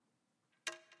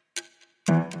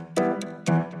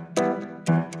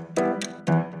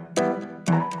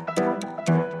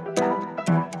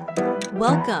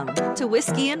Welcome to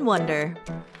Whiskey and Wonder.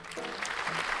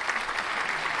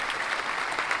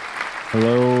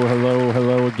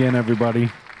 Hello again, everybody.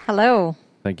 Hello.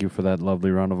 Thank you for that lovely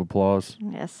round of applause.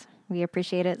 Yes, we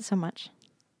appreciate it so much.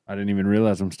 I didn't even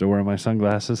realize I'm still wearing my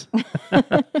sunglasses.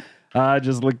 I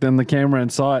just looked in the camera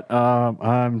and saw it.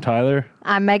 I'm Tyler.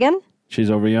 I'm Megan.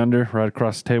 She's over yonder, right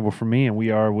across the table from me, and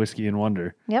we are Whiskey and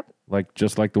Wonder. Yep.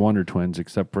 Just like the Wonder Twins,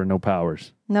 except for no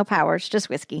powers. No powers, just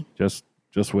whiskey.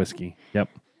 Just whiskey. Yep.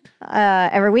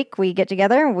 Every week we get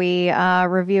together, we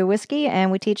review whiskey, and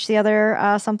we teach the other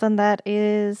something that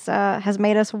has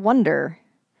made us wonder.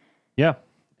 Yeah.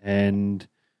 And,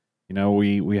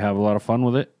 we have a lot of fun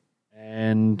with it.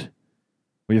 And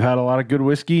we've had a lot of good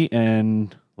whiskey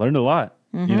and learned a lot.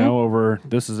 Mm-hmm.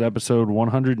 This is episode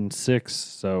 106.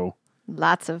 So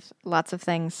lots of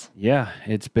things. yeah,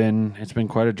 it's been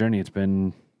quite a journey. It's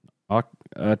been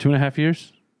 2.5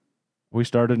 years. We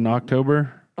started in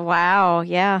October. Wow.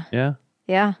 Yeah. Yeah.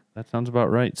 Yeah. That sounds about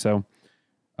right. So,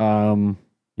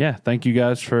 thank you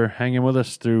guys for hanging with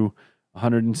us through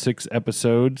 106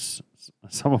 episodes,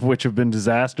 some of which have been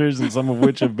disasters and some of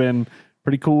which have been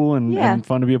pretty cool and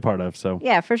fun to be a part of. So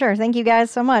yeah, for sure. Thank you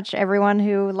guys so much. Everyone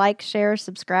who likes, shares,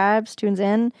 subscribes, tunes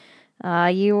in,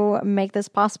 you make this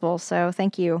possible. So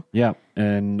thank you. Yeah.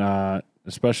 And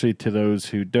especially to those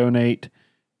who donate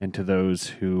and to those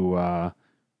who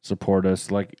support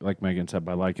us, like Megan said,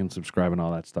 by liking, subscribing,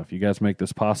 all that stuff. You guys make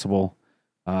this possible.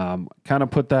 Kind of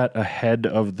put that ahead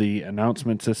of the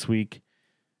announcements this week.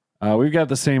 We've got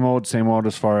the same old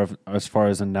as far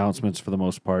as announcements for the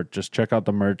most part. Just check out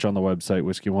the merch on the website,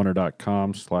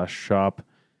 whiskeywonder.com/shop.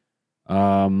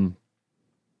 Go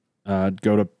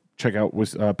to check out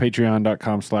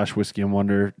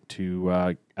patreon.com/whiskeywonder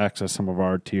to access some of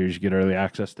our tiers. You get early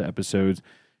access to episodes.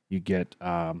 You get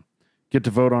to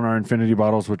vote on our infinity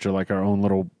bottles, which are like our own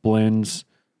little blends.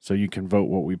 So you can vote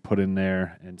what we put in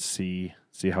there and see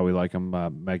how we like them.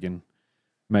 Megan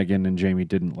and Jamie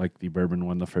didn't like the bourbon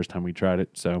one the first time we tried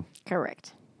it. So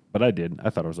Correct. But I did. I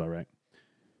thought it was all right.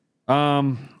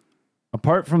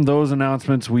 Apart from those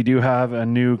announcements, we do have a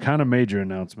new kind of major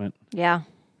announcement. Yeah.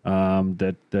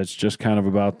 That's just kind of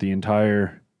about the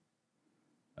entire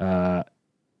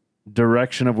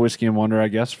direction of Whiskey and Wonder, I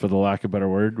guess, for the lack of a better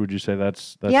word. Would you say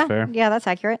that's fair? Yeah, that's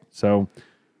accurate. So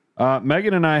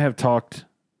Megan and I have talked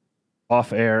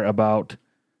off air about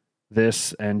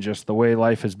this and just the way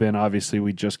life has been. Obviously,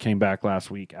 we just came back last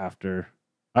week after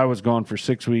I was gone for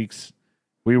 6 weeks.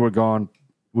 We were gone.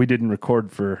 We didn't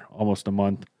record for almost a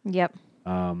month. Yep.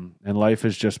 And life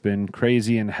has just been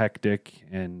crazy and hectic.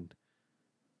 And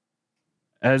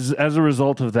as a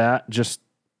result of that, just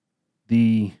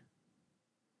the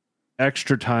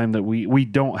extra time that we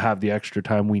don't have the extra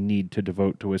time we need to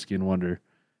devote to Whiskey and Wonder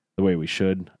the way we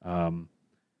should.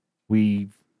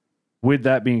 With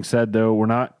that being said, though, we're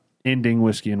not ending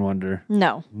Whiskey and Wonder.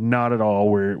 No, not at all.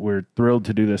 We're thrilled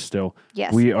to do this still.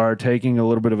 Yes. We are taking a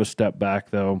little bit of a step back,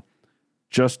 though,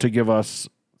 just to give us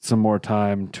some more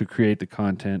time to create the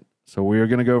content. So we are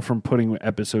going to go from putting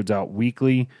episodes out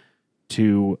weekly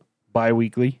to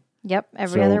bi-weekly. Yep.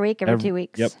 Every other week, every 2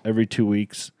 weeks. Yep. Every 2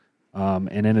 weeks.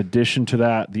 And in addition to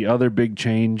that, the other big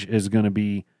change is going to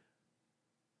be,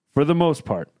 for the most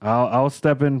part, I'll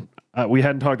step in. We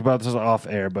hadn't talked about this off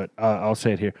air, but I'll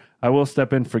say it here. I will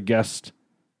step in for guest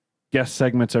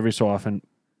segments every so often.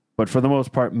 But for the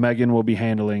most part, Megan will be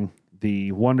handling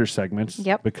the Wonder segments.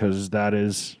 Yep. Because that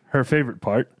is her favorite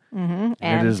part. Mm-hmm.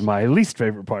 And it is my least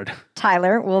favorite part.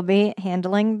 Tyler will be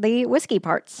handling the whiskey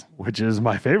parts. Which is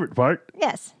my favorite part.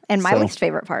 Yes. And my least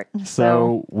favorite part.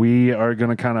 So we are going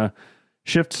to kind of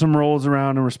shift some roles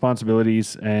around and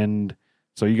responsibilities. And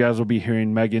so you guys will be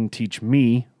hearing Megan teach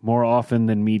me more often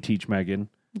than me teach Megan.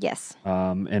 Yes.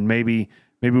 And maybe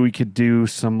we could do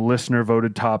some listener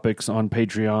voted topics on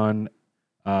Patreon.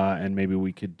 And maybe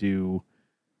we could do,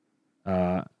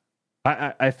 I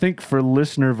think for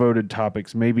listener voted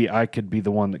topics, maybe I could be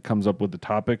the one that comes up with the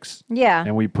topics. Yeah.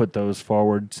 And we put those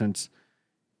forward since,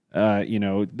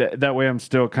 that way I'm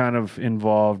still kind of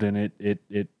involved in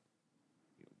it.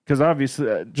 Because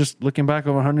obviously, just looking back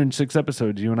over 106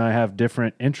 episodes, you and I have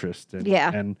different interests.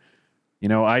 And,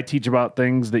 I teach about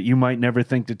things that you might never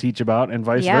think to teach about and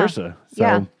vice versa. So,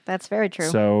 yeah, that's very true.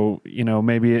 So,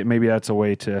 maybe that's a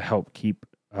way to help keep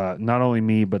not only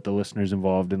me, but the listeners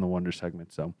involved in the Wonder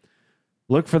segment. So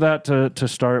look for that to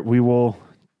start. We will.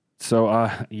 So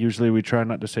usually we try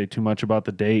not to say too much about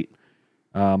the date,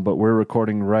 but we're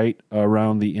recording right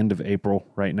around the end of April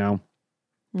right now.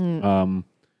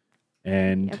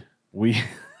 And we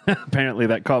Apparently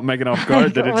that caught Megan off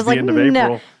guard that I it's was the like, end of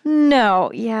April.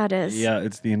 No, yeah, it is. Yeah,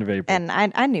 it's the end of April. And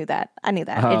I knew that.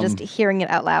 It just hearing it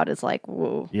out loud is like,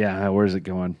 whoa. Yeah, where's it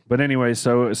going? But anyway,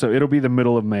 so it'll be the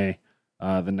middle of May.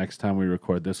 The next time we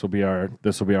record, this will be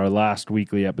our last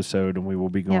weekly episode, and we will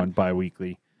be going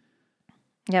bi-weekly.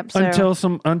 Yep.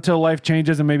 So, Until life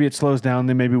changes and maybe it slows down,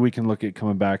 then maybe we can look at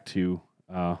coming back to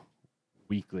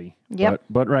weekly. Yep.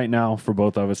 But right now, for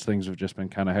both of us, things have just been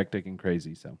kind of hectic and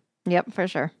crazy. So. Yep, for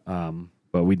sure.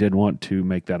 But we did want to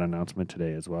make that announcement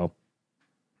today as well.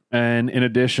 And in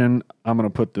addition, I'm going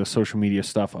to put the social media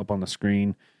stuff up on the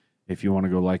screen if you want to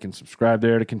go like and subscribe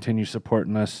there to continue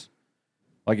supporting us.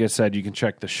 Like I said, you can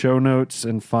check the show notes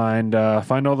and find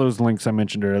all those links I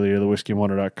mentioned earlier,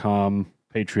 thewhiskeyandwonder.com,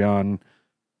 Patreon,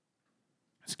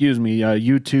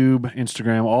 YouTube,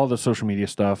 Instagram, all the social media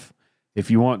stuff. If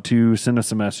you want to send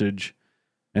us a message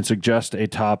and suggest a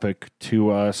topic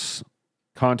to us,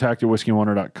 contact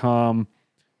whiskeyandwonder.com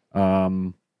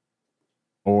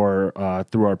or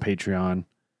through our Patreon.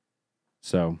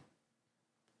 So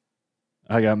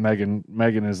I got Megan.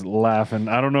 Megan is laughing.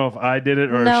 I don't know if I did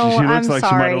it or no, she looks I'm like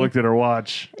sorry. she might have looked at her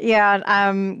watch. Yeah,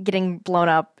 I'm getting blown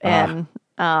up, and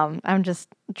I'm just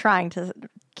trying to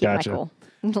keep my cool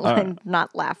and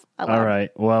not laugh aloud. All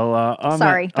right. Well,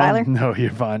 sorry, Tyler. No,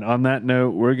 you're fine. On that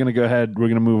note, we're going to go ahead. We're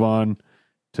going to move on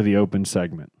to the open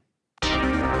segment.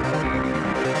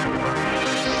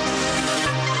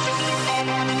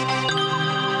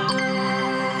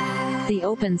 The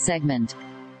open segment.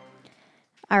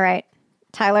 All right.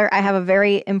 Tyler, I have a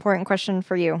very important question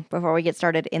for you before we get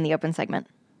started in the open segment.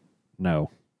 No.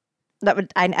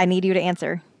 I need you to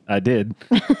answer. I did.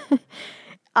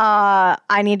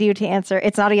 I need you to answer.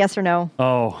 It's not a yes or no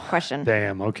question.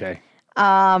 Damn. Okay.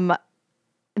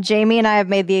 Jamie and I have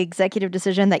made the executive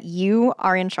decision that you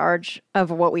are in charge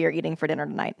of what we are eating for dinner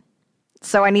tonight.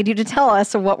 So I need you to tell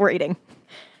us what we're eating.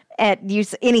 And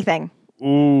use anything.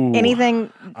 Ooh.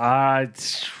 Anything.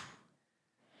 That's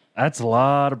a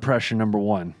lot of pressure, number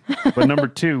one. But number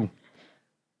two,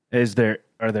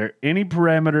 are there any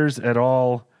parameters at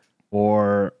all,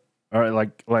 or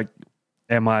like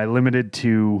am I limited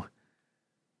to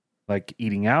like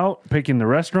eating out, picking the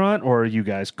restaurant, or are you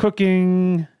guys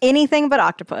cooking? Anything but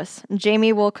octopus.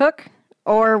 Jamie will cook,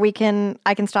 or I can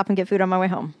stop and get food on my way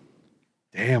home.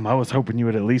 Damn, I was hoping you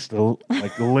would at least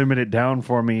like limit it down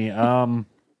for me.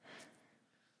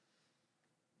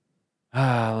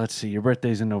 Let's see. Your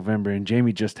birthday's in November, and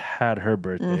Jamie just had her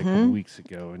birthday a couple weeks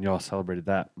ago, and y'all celebrated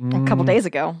that. A couple days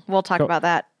ago. We'll talk about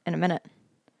that in a minute.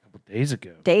 A couple days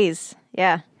ago. Days.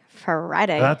 Yeah.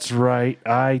 Friday. That's right.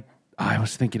 I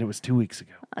was thinking it was 2 weeks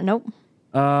ago. Nope.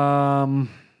 I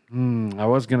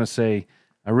was gonna say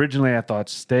originally I thought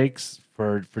steaks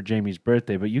for Jamie's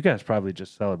birthday, but you guys probably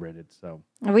just celebrated. So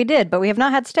We did, but we have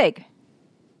not had steak.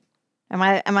 Am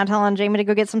I telling Jamie to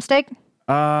go get some steak?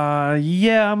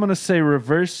 Yeah, I'm gonna say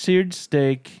reverse seared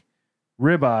steak,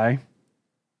 ribeye,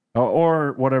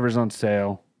 or whatever's on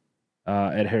sale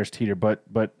at Harris Teeter. But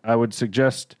I would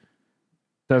suggest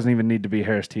doesn't even need to be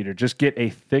Harris Teeter. Just get a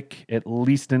thick, at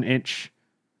least an inch,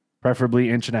 preferably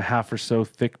 1.5 inches or so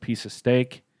thick piece of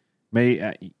steak.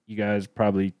 You guys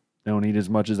probably don't eat as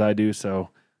much as I do, so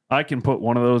I can put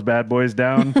one of those bad boys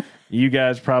down. You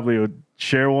guys probably would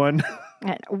share one.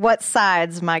 What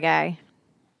sides, my guy?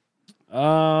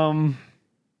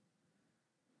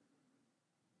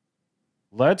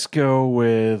 Let's go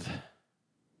with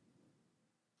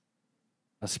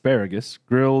asparagus,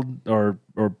 grilled or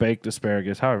baked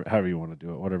asparagus, however you want to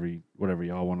do it, whatever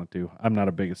y'all want to do. I'm not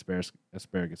a big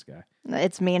asparagus guy.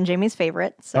 It's me and Jamie's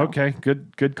favorite. So. Okay,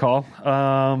 good call.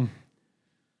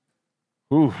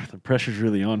 The pressure's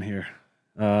really on here.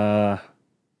 And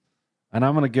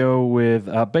I'm gonna go with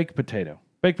baked potato.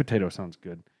 Baked potato sounds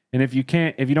good. And if you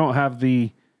don't have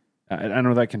the, I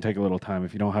know that can take a little time.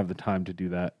 If you don't have the time to do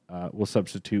that, we'll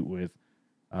substitute with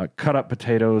cut up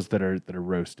potatoes that are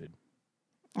roasted.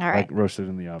 All right. Like roasted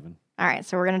in the oven. All right.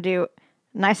 So we're going to do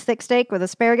nice thick steak with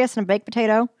asparagus and a baked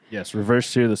potato. Yes. Reverse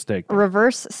sear the steak.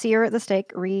 Reverse sear the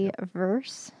steak.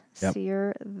 Reverse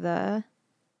sear the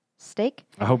steak.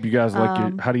 I hope you guys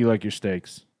like how do you like your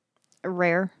steaks?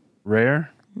 Rare.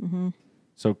 Rare? Mm-hmm.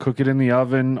 So cook it in the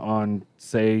oven on,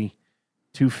 say,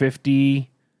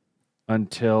 250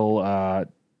 until,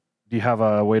 do you have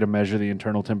a way to measure the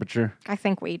internal temperature? I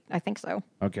think so.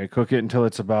 Okay, cook it until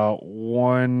it's about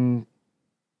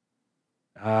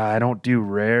I don't do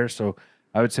rare, so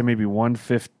I would say maybe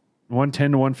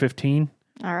 110 to 115.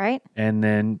 All right. And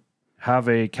then have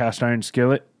a cast iron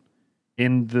skillet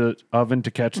in the oven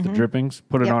to catch the drippings.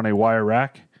 Put it on a wire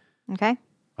rack. Okay.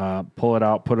 Pull it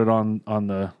out, put it on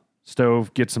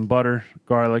stove, get some butter,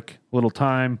 garlic, a little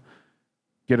thyme,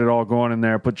 get it all going in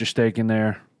there, put your steak in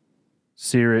there,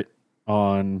 sear it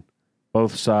on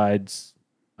both sides.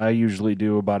 I usually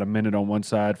do about a minute on one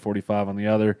side, 45 on the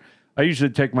other. I usually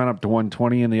take mine up to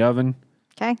 120 in the oven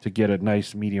to get a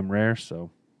nice medium rare.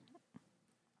 So,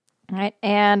 all right.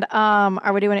 And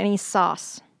are we doing any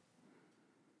sauce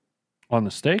on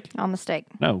the steak? on the steak?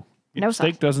 No. No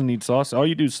steak sauce. doesn't need sauce. All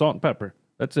you do is salt and pepper.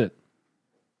 That's it.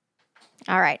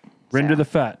 All right. Render So- the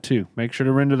fat too. Make sure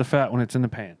to render the fat when it's in the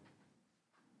pan.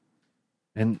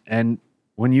 And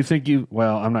when you think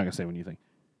well, I'm not gonna say when you think.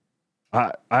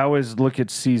 I always look at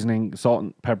seasoning, salt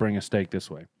and peppering a steak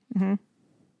this way. Mm-hmm.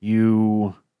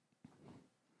 You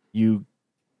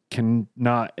can't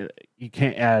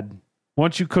add,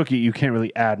 once you cook it, you can't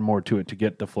really add more to it to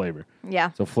get the flavor.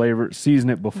 Yeah. So season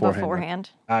it beforehand.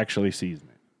 Actually season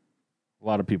it. A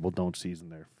lot of people don't season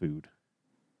their food.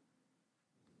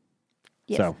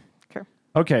 Yes. So, Sure.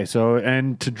 okay. So,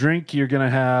 and to drink, you're going to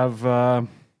have,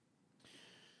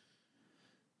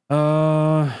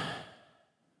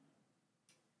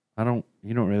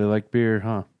 you don't really like beer,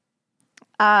 huh?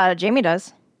 Jamie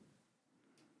does.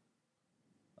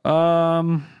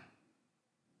 Do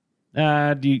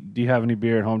you have any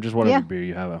beer at home? Just whatever beer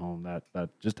you have at home. That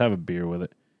just have a beer with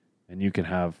it, and you've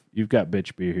got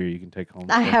bitch beer here. You can take home.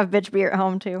 I have bitch beer at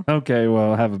home too. Okay,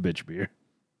 well, have a bitch beer.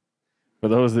 For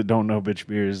those that don't know, bitch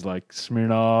beer is like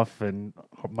Smirnoff and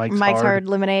Mike's Hard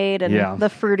lemonade and Yeah. the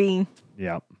fruity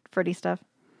stuff.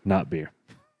 Not beer.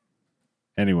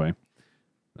 Anyway,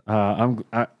 I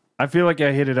feel like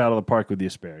I hit it out of the park with the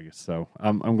asparagus, so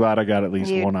I'm glad I got at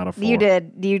least 1 out of 4. You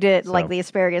did. So. Like the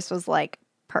asparagus was like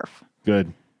perf.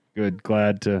 Good.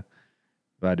 Glad to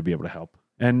be able to help.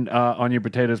 And on your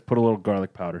potatoes, put a little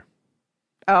garlic powder.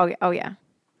 Oh yeah.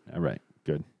 All right,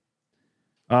 good.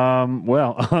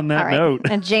 Well, on that note,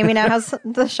 and Jamie now has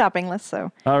the shopping list.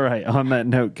 So all right, on that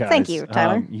note, guys, Thank you,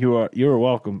 Tyler. You are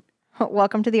welcome.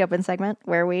 welcome to the open segment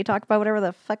where we talk about whatever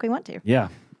the fuck we want to. Yeah.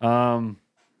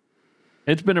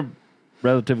 It's been a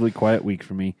relatively quiet week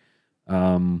for me.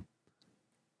 I've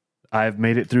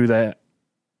made it through that.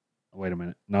 Wait a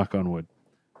minute. Knock on wood.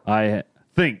 I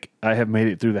think I have made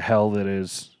it through the hell that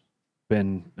has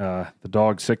been the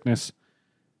dog sickness.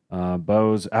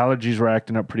 Bo's allergies were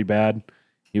acting up pretty bad.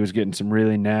 He was getting some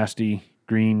really nasty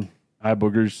green eye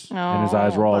boogers, and his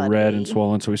eyes were all red and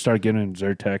swollen. So we started giving him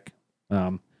Zyrtec.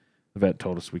 The vet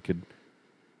told us we could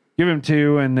give him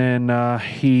 2, and then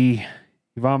he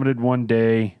vomited one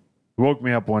day. He woke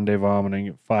me up one day vomiting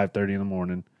at 5:30 in the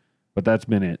morning, but that's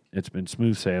been it. It's been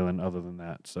smooth sailing other than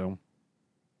that. So,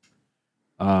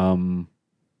 the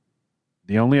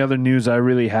only other news I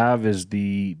really have is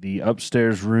the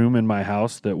upstairs room in my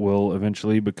house that will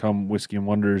eventually become Whiskey and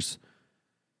Wonder's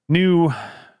new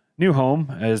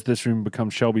home, as this room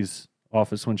becomes Shelby's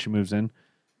office when she moves in.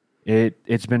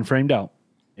 It's been framed out.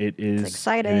 It's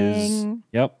exciting.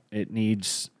 It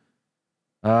needs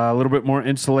a little bit more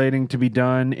insulating to be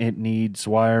done. It needs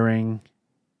wiring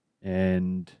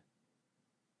and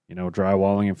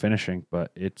drywalling and finishing,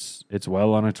 but it's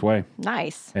well on its way.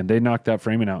 Nice. And they knocked that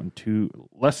framing out in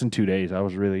less than 2 days. I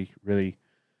was really, really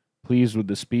pleased with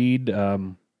the speed.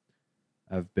 I've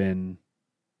been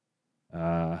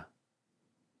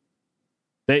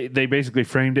they basically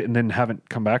framed it and then haven't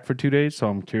come back for 2 days, so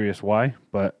I'm curious why,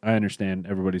 but I understand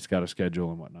everybody's got a schedule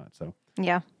and whatnot. So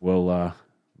yeah, we'll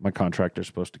my contractor's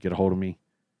supposed to get a hold of me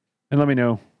and let me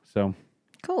know. So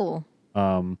cool.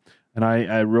 And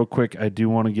I real quick, I do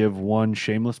want to give one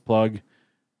shameless plug.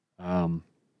 And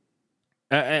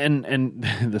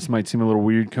this might seem a little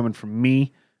weird coming from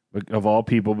me, of all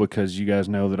people, because you guys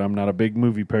know that I'm not a big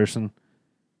movie person.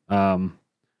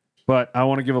 But I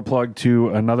want to give a plug to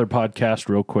another podcast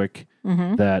real quick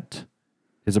that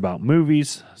is about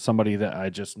movies. Somebody that I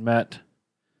just met.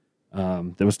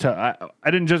 That was I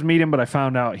didn't just meet him, but I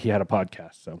found out he had a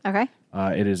podcast. So Okay.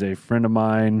 it is a friend of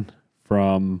mine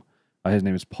from. His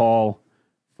name is Paul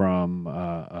from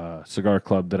a cigar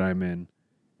club that I'm in,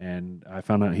 and I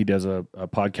found out he does a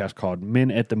podcast called Men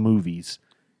at the Movies,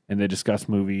 and they discuss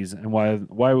movies and why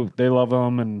they love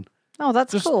them and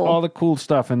that's just cool. all the cool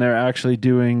stuff. And they're actually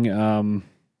doing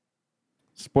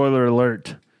spoiler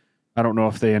alert. I don't know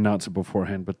if they announce it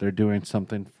beforehand, but they're doing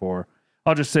something for.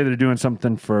 I'll just say they're doing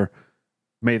something for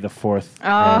May the 4th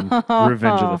and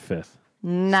Revenge of the 5th.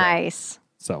 Nice.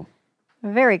 So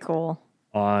very cool.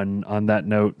 On that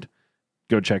note,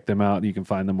 go check them out. You can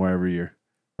find them wherever you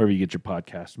get your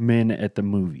podcast. Men at the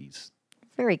Movies.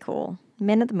 Very cool.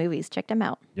 Men at the Movies. Check them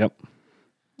out. Yep.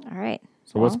 All right.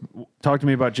 So talk to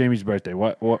me about Jamie's birthday.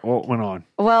 What went on?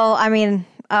 Well, I mean,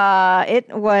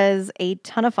 It was a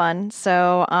ton of fun.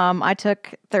 So I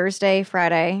took Thursday,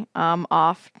 Friday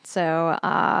off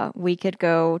so we could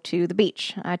go to the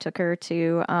beach. I took her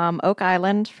to Oak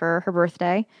Island for her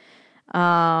birthday.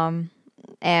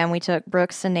 And we took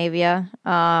Brooks and Navia.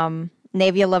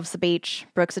 Navia loves the beach.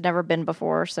 Brooks had never been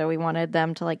before, so we wanted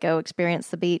them to go experience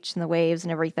the beach and the waves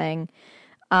and everything.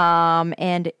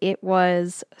 And it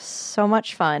was so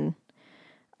much fun.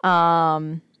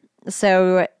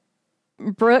 So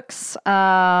Brooks,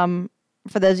 for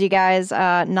those of you guys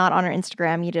not on our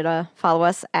Instagram, you did follow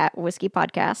us at Whiskey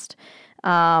Podcast.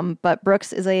 But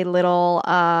Brooks is a little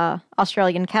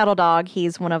Australian cattle dog.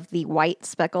 He's one of the white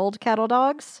speckled cattle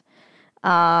dogs.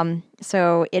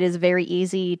 So it is very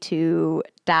easy to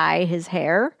dye his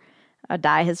hair,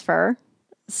 dye his fur.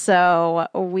 So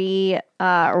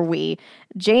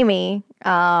Jamie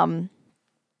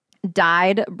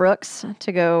dyed Brooks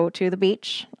to go to the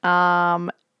beach.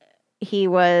 He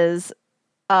was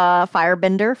a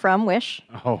firebender from Wish.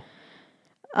 Oh.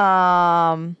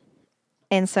 And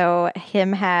so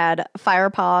him had fire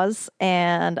paws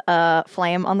and a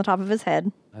flame on the top of his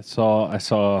head. I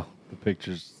saw the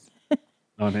pictures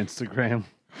on Instagram.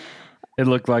 It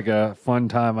looked like a fun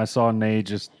time. I saw Nate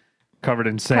just covered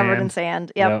in sand. Covered in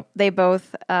sand. Yep. They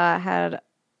both had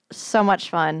so much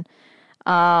fun.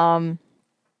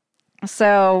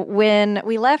 So when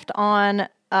we left on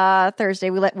Thursday,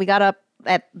 we got up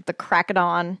at the crack of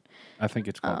dawn. I think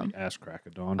it's called the ass crack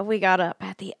of dawn. We got up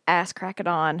at the ass crack of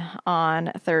dawn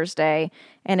on Thursday,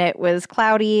 and it was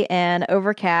cloudy and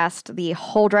overcast the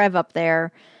whole drive up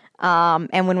there.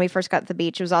 And when we first got to the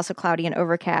beach, it was also cloudy and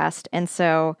overcast. And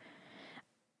so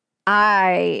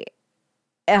admitting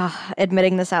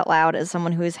this out loud as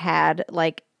someone who has had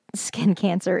skin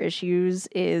cancer issues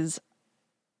is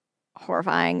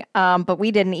horrifying. But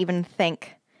we didn't even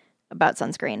think about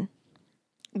sunscreen.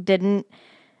 Didn't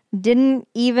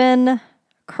even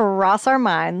cross our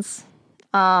minds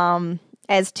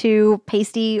as two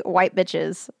pasty white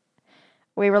bitches.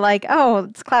 We were like, oh,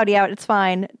 it's cloudy out, it's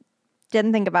fine.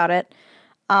 Didn't think about it.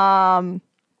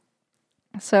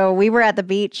 So we were at the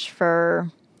beach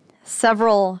for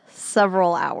several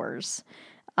hours.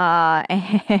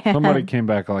 Somebody came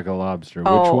back like a lobster.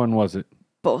 Which one was it?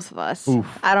 Both of us.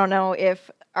 Oof. I don't know if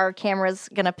our camera's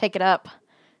going to pick it up.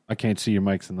 I can't see your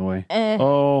mics in the way.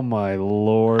 Oh, my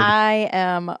Lord. I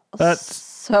am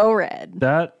so red.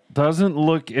 That doesn't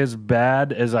look as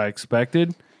bad as I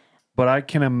expected, but I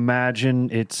can imagine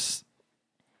this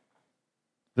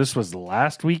was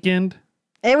last weekend?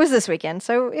 It was this weekend,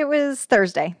 so it was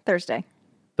Thursday.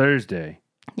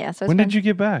 Yeah. So when did you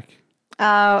get back?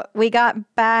 We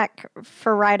got back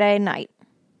Friday night.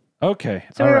 Okay.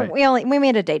 So we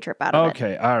made a day trip out of it.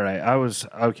 Okay. All right. I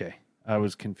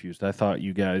was confused. I thought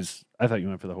you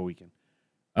went for the whole weekend.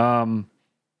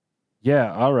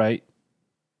 Yeah. All right.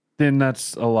 Then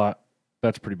that's a lot.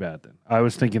 That's pretty bad then. I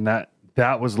was thinking that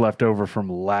was left over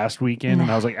from last weekend, and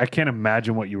I was like, I can't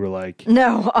imagine what you were like.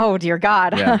 No. Oh, dear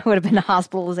God. Yeah. It would have been a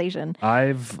hospitalization.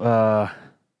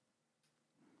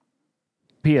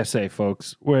 PSA,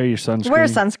 folks, wear your sunscreen. Wear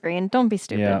sunscreen. Don't be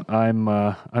stupid. Yeah,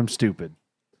 I'm stupid.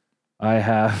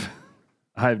 I've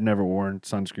never worn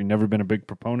sunscreen, never been a big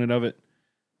proponent of it,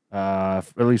 at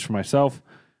least for myself.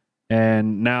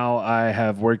 And now I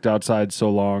have worked outside so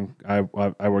long. I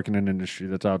work in an industry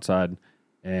that's outside,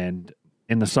 and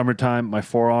in the summertime, my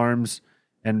forearms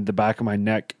and the back of my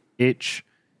neck itch,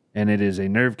 and it is a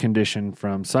nerve condition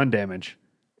from sun damage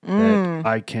that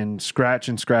I can scratch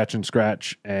and scratch and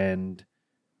scratch and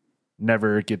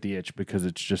never get the itch because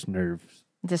it's just nerves.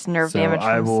 Just nerve damage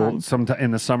from the sun.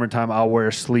 In the summertime, I'll wear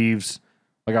sleeves.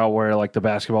 I'll wear the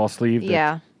basketball sleeve.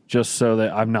 Yeah. Just so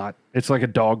that I'm not, it's like a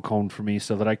dog cone for me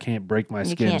so that I can't break my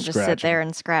skin. You can't just sit there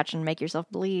and scratch and make yourself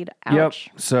bleed. Ouch.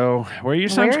 Yep. So wear your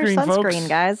sunscreen, folks. Wear your sunscreen,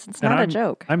 guys. It's not a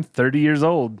joke. I'm 30 years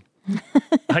old.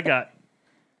 I got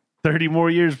 30 more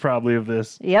years probably of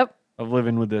this. Yep. Of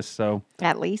living with this. So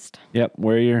at least. Yep.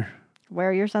 Wear your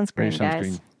sunscreen,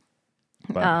 guys.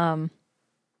 Bye.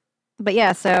 But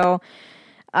yeah, so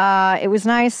it was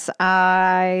nice.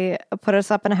 I put us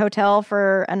up in a hotel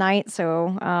for a night,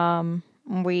 so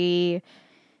we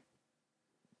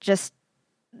just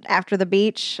after the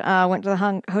beach went to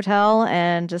the hotel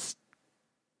and just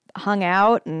hung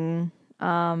out and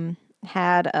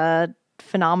had a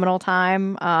phenomenal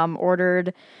time.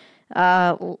 Ordered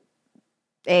a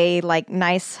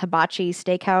nice hibachi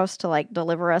steakhouse to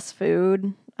deliver us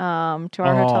food to our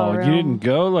hotel room. You didn't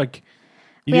go?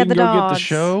 You we had didn't the go dogs. Get the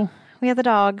show? We had the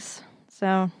dogs.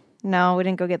 So, no, we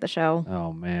didn't go get the show.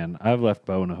 Oh, man. I've left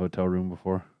Bo in a hotel room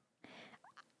before.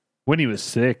 When he was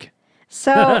sick.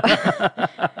 So,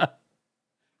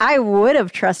 I would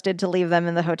have trusted to leave them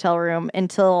in the hotel room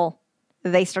until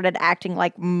they started acting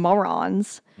like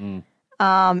morons.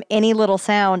 Any little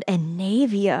sound, and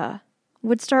Navia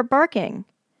would start barking.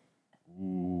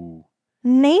 Ooh.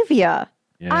 Navia.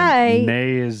 Yeah,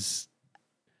 Nay's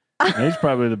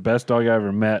probably the best dog I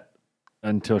ever met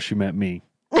until she met me.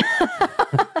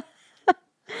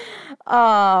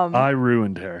 I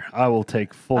ruined her. I will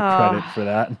take full credit for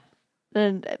that.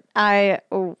 And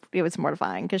it was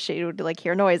mortifying because she would like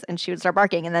hear noise and she would start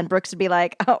barking, and then Brooks would be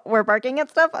like, "Oh, we're barking at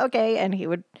stuff, okay," and he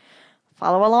would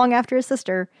follow along after his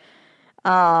sister.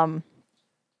 So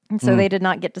they did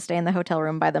not get to stay in the hotel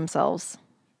room by themselves.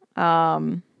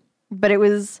 But it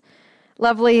was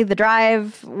lovely. The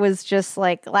drive was just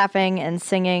like laughing and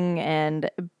singing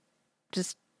and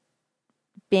just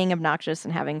being obnoxious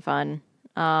and having fun.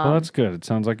 Well, that's good. It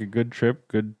sounds like a good trip,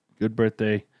 good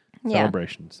birthday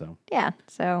celebration. So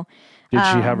So did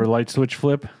she have her light switch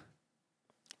flip?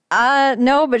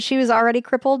 No, but she was already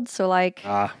crippled. So like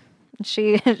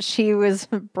she was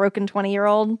a broken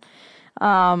 20-year-old.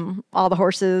 All the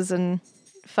horses and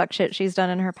fuck shit she's done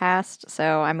in her past.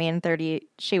 So I mean,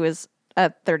 she was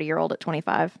a 30-year-old at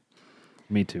 25.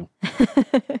 Me too.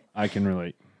 I can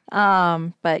relate.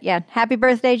 But yeah, happy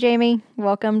birthday, Jamie.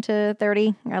 Welcome to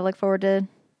 30. I look forward to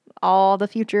all the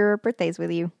future birthdays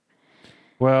with you.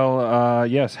 Well,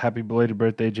 yes, happy belated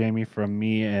birthday, Jamie, from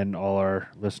me and all our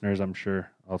listeners. I'm sure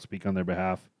I'll speak on their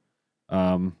behalf.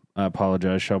 I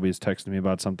apologize. Shelby's texting me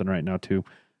about something right now too.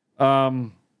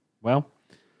 Well,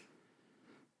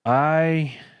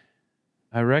 I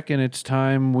reckon it's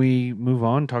time we move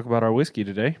on, talk about our whiskey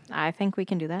today. I think we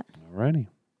can do that. Alrighty.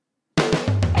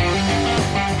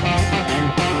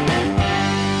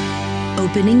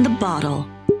 Opening the bottle.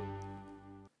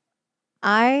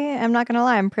 I am not going to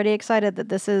lie. I'm pretty excited that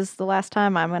this is the last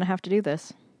time I'm going to have to do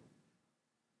this.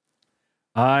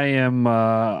 I am,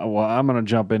 I'm going to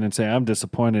jump in and say I'm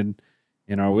disappointed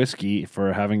in our whiskey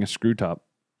for having a screw top.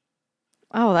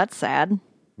 Oh, that's sad.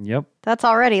 Yep. That's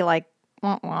already like,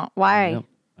 why?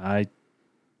 Yep.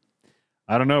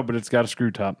 I don't know, but it's got a screw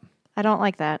top. I don't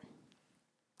like that.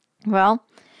 Well,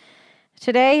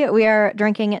 today we are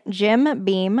drinking Jim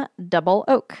Beam Double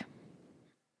Oak.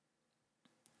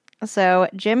 So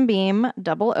Jim Beam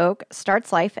Double Oak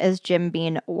starts life as Jim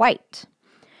Beam White.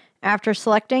 After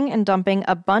selecting and dumping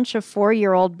a bunch of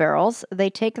 4-year-old barrels, they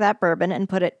take that bourbon and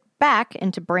put it back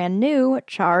into brand new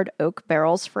charred oak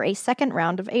barrels for a second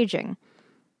round of aging.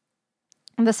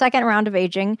 The second round of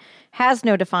aging has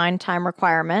no defined time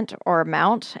requirement or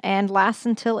amount and lasts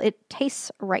until it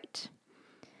tastes right.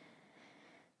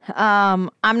 I'm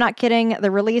not kidding.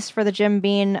 The release for the Jim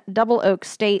Beam Double Oak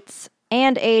states,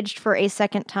 and aged for a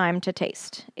second time to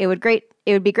taste. It would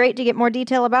be great to get more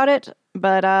detail about it,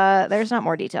 but there's not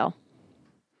more detail.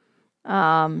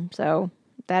 So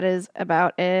that is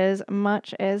about as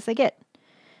much as they get.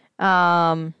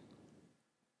 And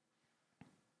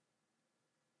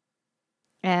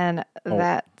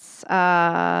that's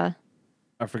I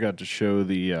forgot to show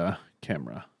the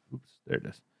camera. Oops, there it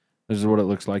is. This is what it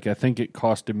looks like. I think it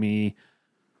costed me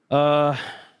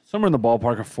somewhere in the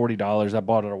ballpark of $40. I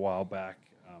bought it a while back.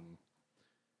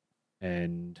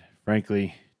 And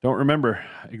frankly, don't remember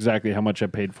exactly how much I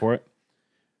paid for it.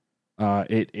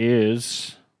 It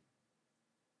is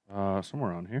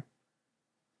somewhere on here.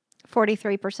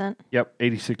 43%. Yep,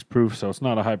 86 proof, so it's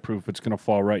not a high proof. It's going to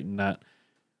fall right in that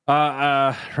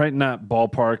right in that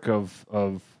ballpark of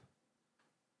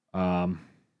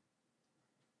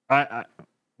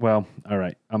well, all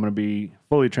right. I'm going to be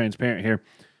fully transparent here.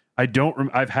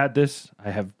 I've had this.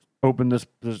 I have opened this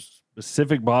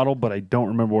specific bottle, but I don't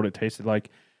remember what it tasted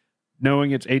like. Knowing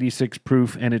it's 86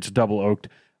 proof and it's double oaked,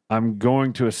 I'm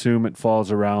going to assume it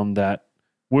falls around that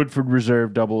Woodford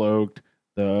Reserve double oaked,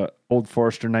 the Old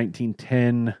Forester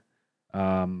 1910,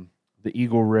 the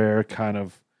Eagle Rare kind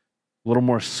of a little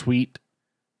more sweet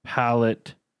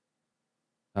palate,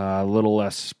 a little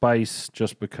less spice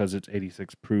just because it's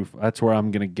 86 proof. That's where I'm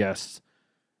going to guess.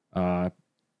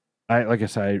 Like I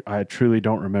said, I truly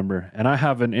don't remember. And I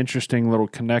have an interesting little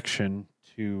connection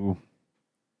to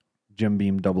Jim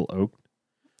Beam Double Oak.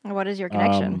 What is your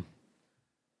connection?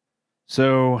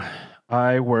 So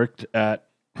I worked at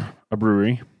a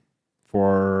brewery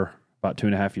for about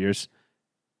 2.5 years,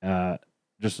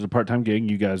 just as a part-time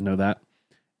gig. You guys know that.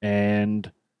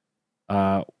 And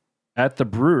at the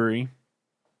brewery,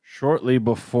 shortly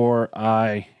before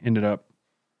I ended up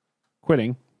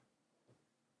quitting,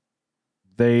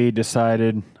 they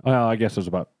decided, well, I guess it was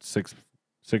about six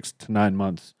to 9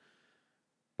 months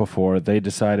before, they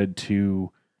decided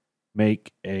to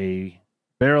make a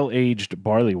barrel-aged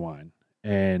barley wine.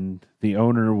 and the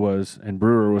owner and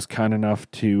brewer was kind enough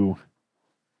to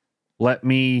let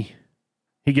me.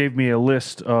 He gave me a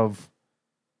list of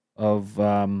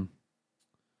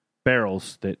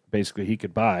barrels that basically he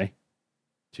could buy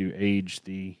to age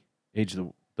the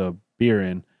beer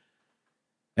in,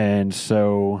 and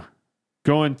so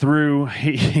going through,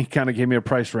 he kind of gave me a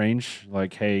price range,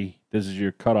 like, hey, this is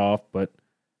your cutoff, but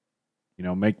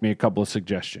make me a couple of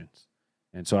suggestions.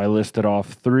 And so I listed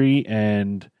off 3,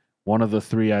 and one of the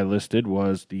 3 I listed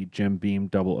was the Jim Beam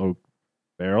Double Oak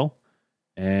barrel,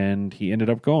 and he ended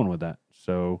up going with that.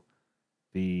 So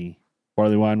the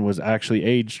barley wine was actually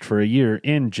aged for a year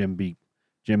in Jim Beam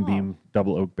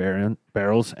Double Oak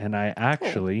barrels, and I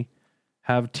actually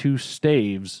have 2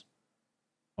 staves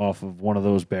off of one of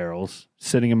those barrels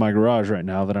sitting in my garage right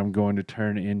now that I'm going to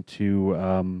turn into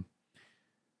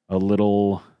a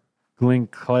little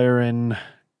Glencairn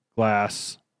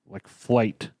glass, like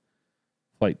flight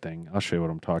thing. I'll show you what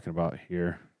I'm talking about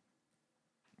here.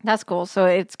 That's cool. So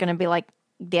it's going to be like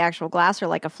the actual glass or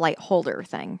like a flight holder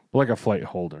thing? Like a flight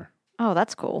holder. Oh,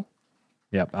 that's cool.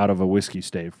 Yep, out of a whiskey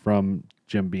stave from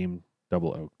Jim Beam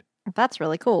Double Oaked. That's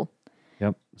really cool.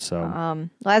 Yep. So,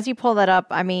 as you pull that up,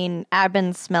 I mean, I've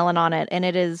been smelling on it, and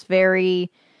it is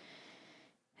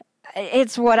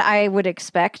it's what I would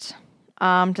expect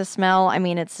to smell. I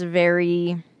mean, it's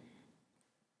very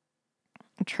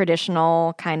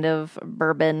traditional kind of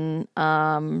bourbon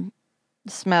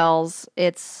smells.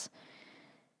 It's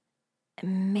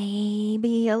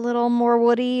maybe a little more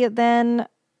woody than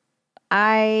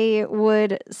I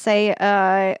would say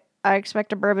I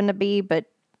expect a bourbon to be, but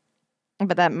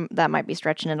that might be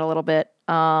stretching it a little bit.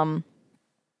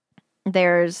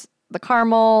 There's the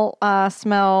caramel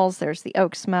smells. There's the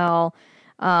oak smell.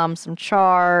 Some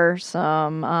char,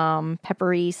 some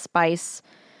peppery spice.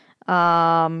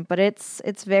 But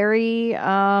it's very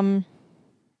it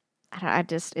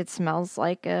smells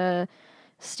like a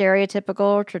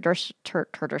stereotypical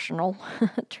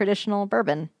traditional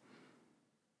bourbon.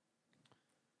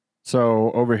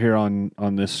 So over here on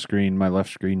this screen, my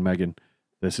left screen, Megan,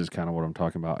 this is kind of what I'm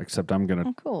talking about, except I'm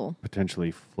going to potentially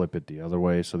flip it the other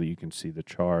way so that you can see the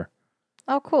char.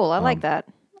 Oh, cool. I like that.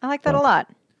 I like that a lot.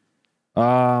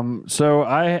 So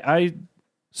I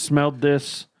smelled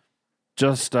this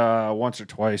just once or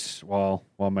twice while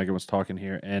Megan was talking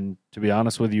here, and to be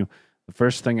honest with you, the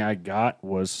first thing I got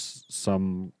was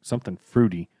something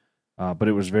fruity, but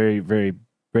it was very, very,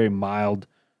 very mild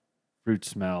fruit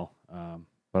smell.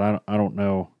 But I don't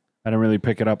know. I didn't really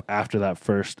pick it up after that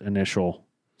first initial,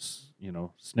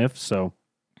 sniff. So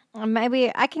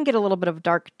maybe I can get a little bit of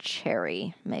dark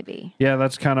cherry. Maybe. Yeah,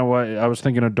 that's kind of what I was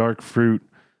thinking. Of dark fruit,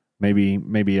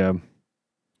 maybe a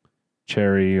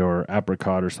cherry or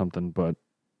apricot or something. But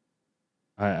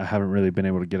I haven't really been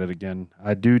able to get it again.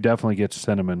 I do definitely get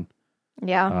cinnamon.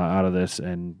 Yeah. Out of this,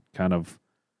 and kind of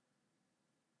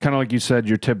like you said,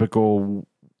 your typical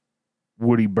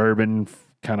woody bourbon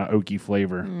kind of oaky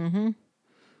flavor. Mm-hmm.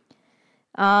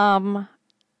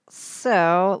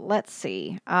 So let's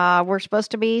see. We're supposed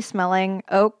to be smelling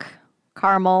oak,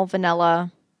 caramel,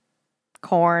 vanilla,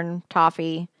 corn,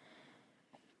 toffee,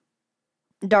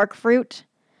 dark fruit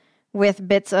with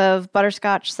bits of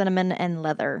butterscotch, cinnamon, and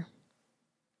leather.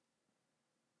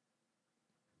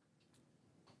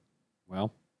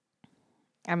 Well,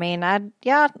 I mean, I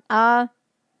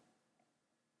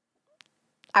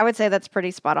would say that's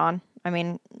pretty spot on. I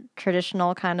mean,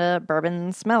 traditional kind of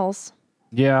bourbon smells.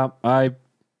 Yeah, the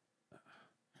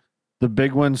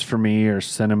big ones for me are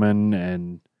cinnamon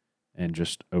and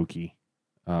just oaky.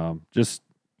 Just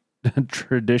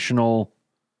traditional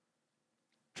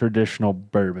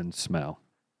bourbon smell.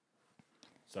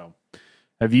 So,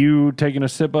 have you taken a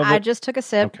sip of it? I just took a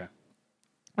sip.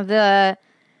 Okay.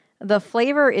 The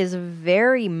flavor is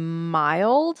very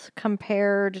mild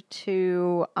compared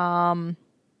to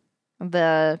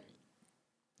the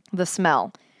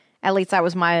smell. At least that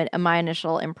was my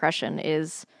initial impression.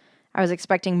 Is I was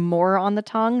expecting more on the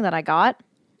tongue than I got.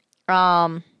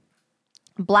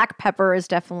 Black pepper is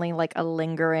definitely like a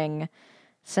lingering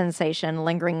sensation,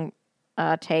 lingering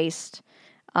taste.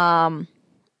 I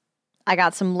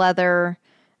got some leather,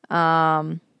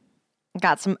 got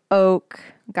some oak,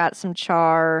 got some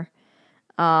char,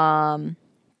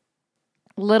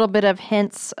 little bit of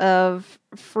hints of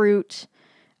fruit,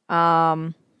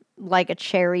 like a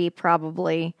cherry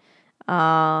probably.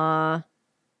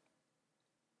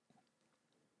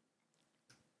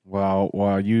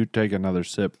 While you take another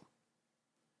sip,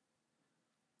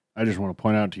 I just want to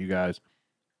point out to you guys,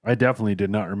 I definitely did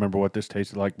not remember what this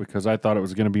tasted like because I thought it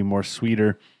was going to be more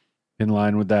sweeter, in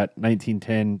line with that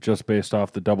 1910, just based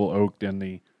off the double oaked and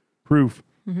the proof.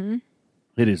 Mm-hmm.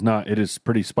 It is not. It is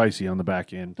pretty spicy on the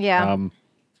back end. Yeah.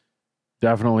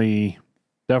 Definitely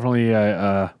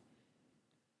a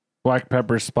black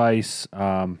pepper spice.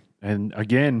 And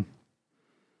again,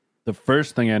 the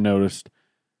first thing I noticed,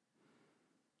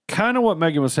 kind of what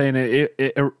Megan was saying,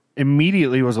 it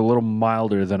immediately was a little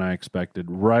milder than I expected,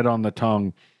 right on the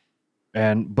tongue.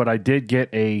 But I did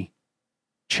get a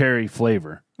cherry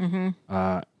flavor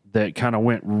that kind of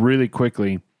went really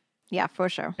quickly. Yeah, for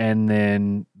sure. And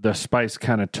then the spice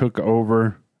kind of took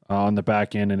over on the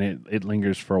back end, and it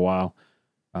lingers for a while.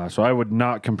 So I would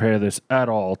not compare this at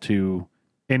all to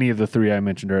any of the three I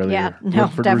mentioned earlier. Yeah, no,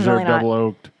 Woodford definitely Reserve not. Double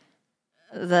Oaked,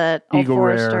 The Old Eagle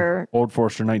Forester. Rare, Old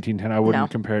Forester 1910. I wouldn't No.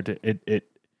 compare it to it.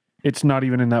 It's not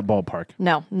even in that ballpark.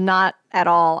 No, not at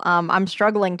all. I'm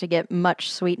struggling to get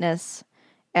much sweetness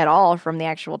at all from the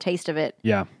actual taste of it.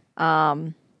 Yeah.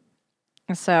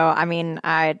 So, I mean,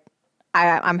 I'm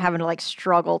having to like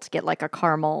struggle to get like a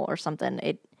caramel or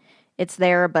something. It's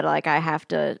there, but like I have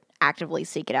to actively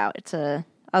seek it out. It's a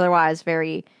otherwise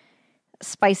very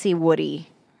spicy, woody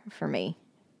for me.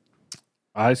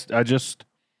 I just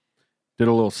did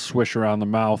a little swish around the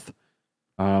mouth.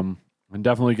 And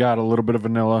definitely got a little bit of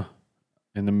vanilla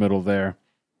in the middle there.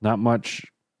 Not much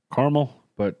caramel,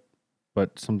 but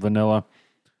some vanilla.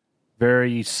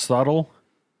 Very subtle,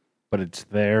 but it's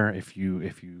there if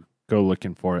you go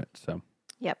looking for it. So,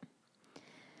 Yep.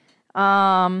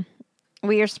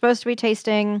 We are supposed to be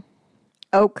tasting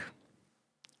oak,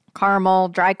 caramel,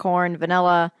 dry corn,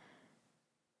 vanilla,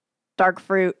 dark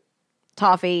fruit,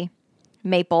 toffee,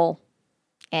 maple,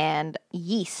 and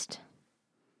yeast.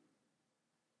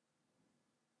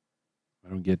 I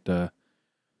don't get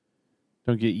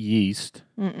yeast.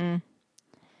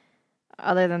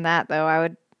 Other than that, though, I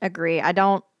would agree.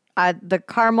 The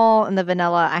caramel and the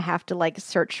vanilla, I have to like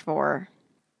search for.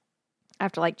 I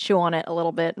have to like chew on it a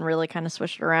little bit and really kind of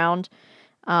swish it around.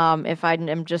 If I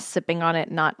am just sipping on it,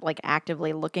 not like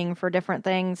actively looking for different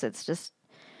things, it's just,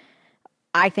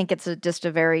 I think it's just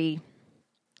a very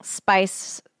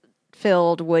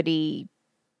spice-filled, woody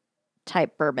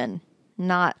type bourbon.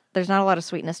 There's not a lot of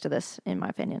sweetness to this, in my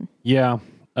opinion. Yeah,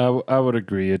 I would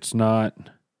agree. It's not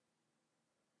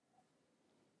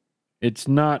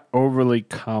overly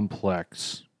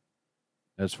complex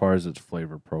as far as its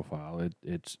flavor profile.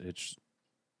 It's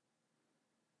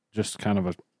just kind of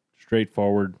a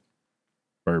straightforward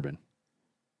bourbon.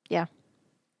 Yeah,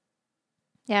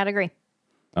 I'd agree.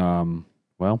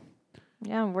 Well,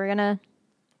 Yeah, we're gonna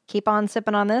keep on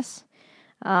sipping on this,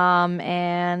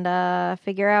 and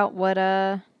figure out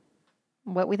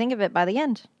what we think of it by the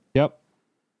end. yep.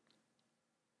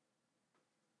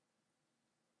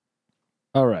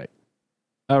 All right.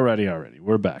 Alrighty.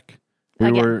 We're back. We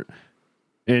Again. were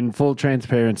in full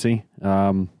transparency.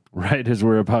 Right as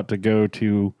we're about to go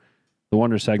to the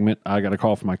Wonder segment, I got a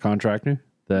call from my contractor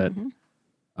that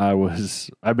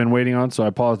I've been waiting on, so I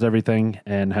paused everything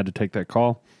and had to take that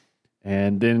call.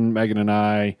 And then Megan and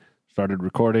I started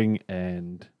recording,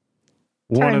 and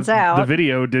Turns out the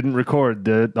video didn't record.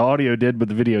 The audio did, but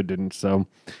the video didn't. So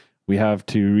we have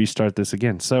to restart this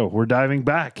again. So we're diving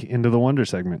back into the Wonder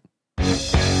segment.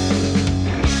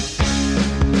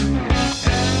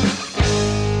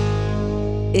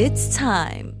 It's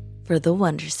time for the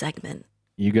Wonder segment.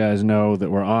 You guys know that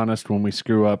we're honest when we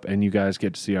screw up, and you guys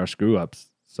get to see our screw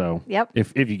ups. So Yep.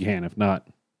 if you can, if not,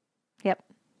 Yep.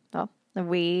 Well,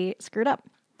 we screwed up.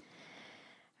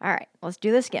 All right, let's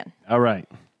do this again. all right.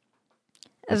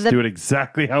 Let's do it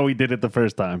exactly how we did it the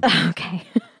first time. Okay.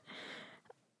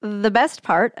 The best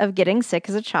part of getting sick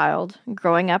as a child,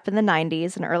 growing up in the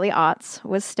 90s and early aughts,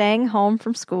 was staying home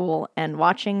from school and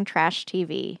watching trash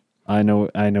TV. I know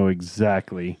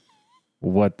exactly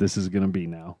what this is going to be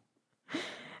now.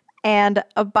 And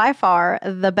by far,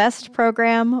 the best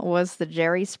program was the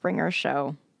Jerry Springer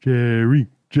Show. Jerry.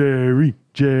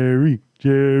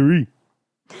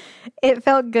 It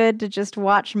felt good to just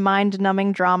watch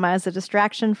mind-numbing drama as a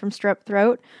distraction from strep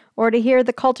throat, or to hear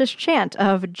the cultish chant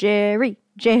of Jerry,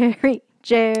 Jerry,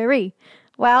 Jerry,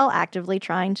 while actively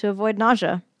trying to avoid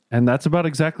nausea. And that's about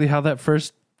exactly how that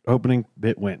first opening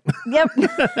bit went. Yep.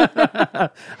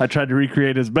 I tried to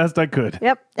recreate as best I could.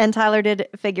 Yep. And Tyler did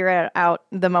figure it out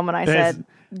the moment I said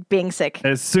being sick.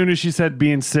 As soon as she said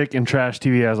being sick and trash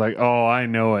TV, I was like, oh, I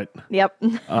know it. Yep.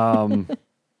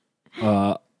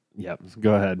 Yep,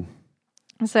 go ahead.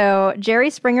 So Jerry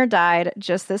Springer died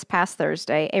just this past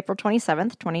Thursday, April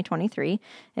 27th, 2023,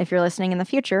 if you're listening in the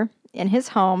future, in his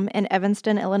home in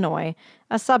Evanston, Illinois,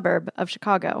 a suburb of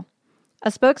Chicago. A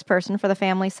spokesperson for the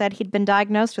family said he'd been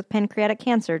diagnosed with pancreatic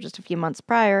cancer just a few months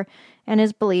prior and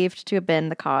is believed to have been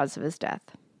the cause of his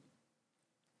death.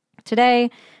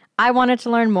 Today, I wanted to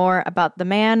learn more about the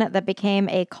man that became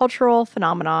a cultural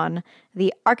phenomenon,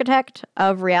 the architect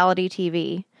of reality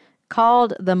TV,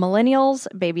 called the Millennials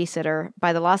Babysitter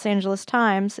by the Los Angeles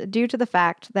Times due to the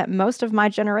fact that most of my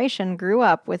generation grew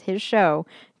up with his show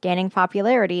gaining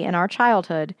popularity in our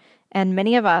childhood, and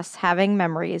many of us having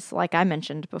memories like I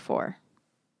mentioned before.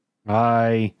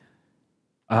 I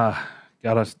got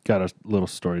a little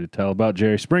story to tell about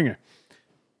Jerry Springer.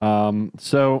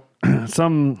 So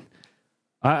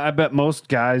I bet most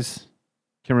guys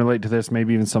can relate to this.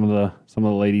 Maybe even some of the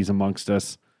ladies amongst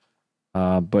us.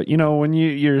 But you know, when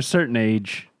you're a certain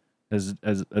age, as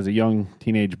a young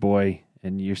teenage boy,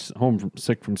 and you're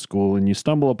sick from school, and you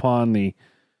stumble upon the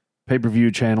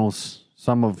pay-per-view channels,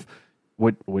 some of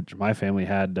which my family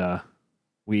had,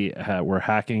 were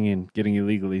hacking and getting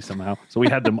illegally somehow, so we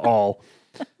had them all.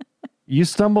 You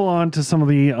stumble onto some of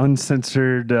the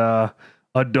uncensored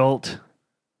adult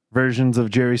versions of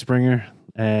Jerry Springer,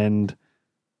 and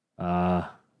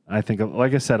I think,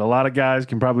 like I said, a lot of guys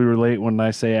can probably relate when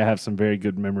I say I have some very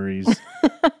good memories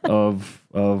of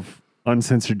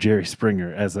uncensored Jerry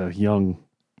Springer as a young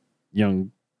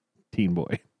teen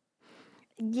boy.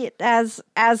 Yeah, as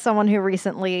someone who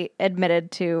recently admitted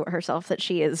to herself that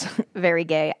she is very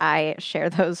gay, I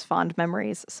share those fond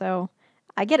memories. So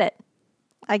I get it.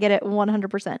 I get it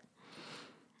 100%.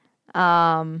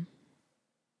 I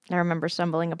remember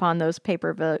stumbling upon those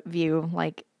pay-per-view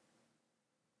like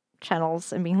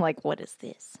channels and being like, what is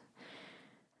this?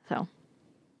 So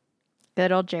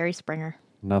good old Jerry Springer.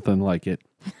 Nothing like it.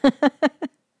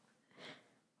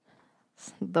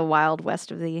 The Wild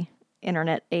West of the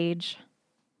internet age.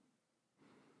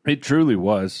 It truly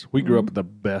was. We grew up at the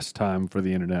best time for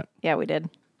the internet. Yeah, we did.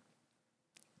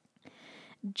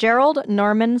 Gerald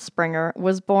Norman Springer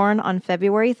was born on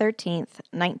February 13th,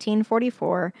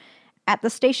 1944, at the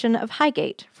station of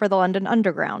Highgate for the London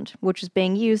Underground, which was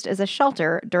being used as a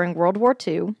shelter during World War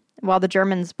II while the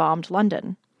Germans bombed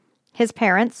London. His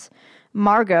parents,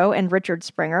 Margot and Richard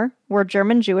Springer, were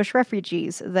German Jewish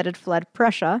refugees that had fled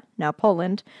Prussia, now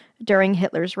Poland, during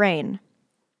Hitler's reign.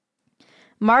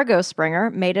 Margot Springer,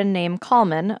 maiden name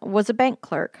Kallman, was a bank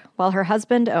clerk, while her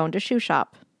husband owned a shoe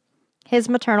shop. His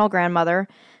maternal grandmother,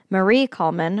 Marie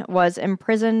Kallman, was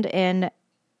imprisoned in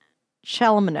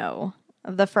Chelmno,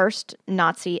 the first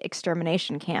Nazi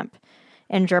extermination camp,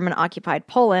 in German-occupied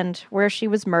Poland, where she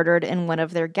was murdered in one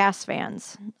of their gas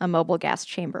vans, a mobile gas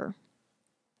chamber.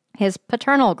 His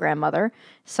paternal grandmother,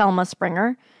 Selma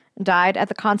Springer, died at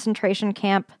the concentration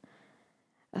camp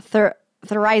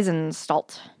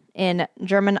Theresienstadt in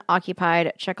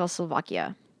German-occupied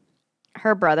Czechoslovakia.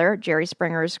 Her brother, Jerry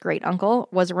Springer's great-uncle,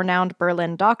 was a renowned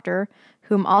Berlin doctor,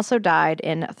 whom also died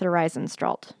in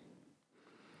Theresienstadt.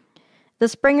 The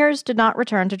Springers did not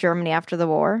return to Germany after the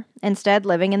war, instead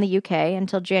living in the UK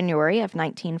until January of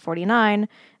 1949,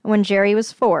 when Jerry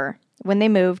was 4, when they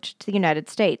moved to the United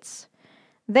States.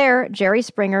 There, Jerry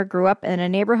Springer grew up in a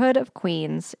neighborhood of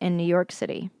Queens in New York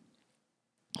City.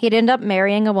 He'd end up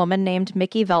marrying a woman named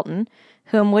Mickey Velton,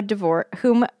 whom would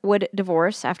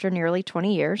divorce after nearly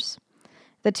 20 years.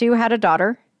 The two had a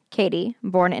daughter, Katie,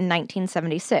 born in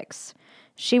 1976.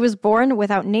 She was born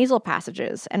without nasal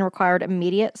passages and required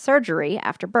immediate surgery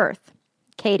after birth.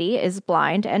 Katie is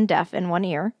blind and deaf in one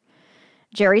ear.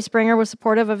 Jerry Springer was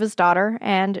supportive of his daughter,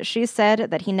 and she said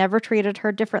that he never treated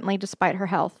her differently despite her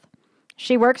health.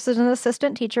 She works as an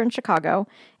assistant teacher in Chicago,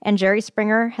 and Jerry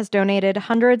Springer has donated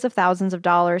hundreds of thousands of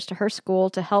dollars to her school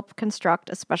to help construct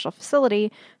a special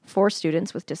facility for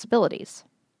students with disabilities.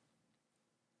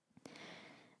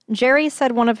 Jerry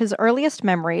said one of his earliest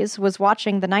memories was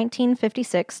watching the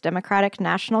 1956 Democratic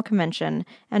National Convention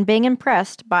and being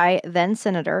impressed by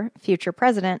then-Senator, future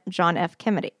President John F.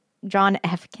 Kennedy.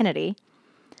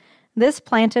 This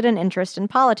planted an interest in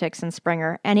politics in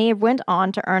Springer, and he went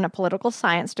on to earn a political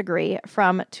science degree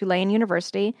from Tulane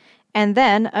University and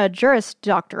then a Juris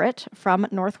Doctorate from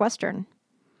Northwestern.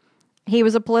 He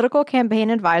was a political campaign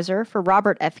advisor for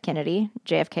Robert F. Kennedy,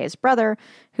 JFK's brother,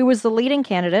 who was the leading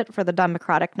candidate for the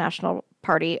Democratic National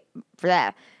Party.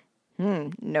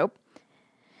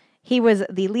 He was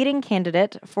the leading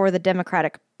candidate for the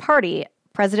Democratic Party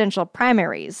presidential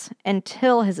primaries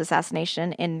until his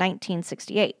assassination in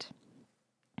 1968.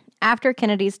 After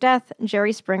Kennedy's death,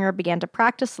 Jerry Springer began to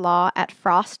practice law at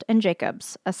Frost &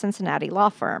 Jacobs, a Cincinnati law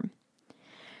firm.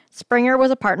 Springer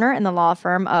was a partner in the law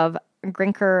firm of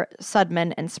Grinker,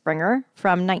 Sudman, and Springer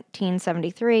from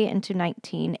 1973 into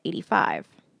 1985.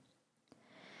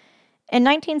 In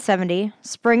 1970,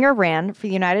 Springer ran for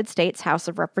the United States House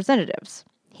of Representatives.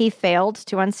 He failed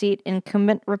to unseat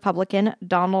incumbent Republican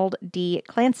Donald D.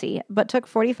 Clancy, but took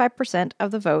 45% of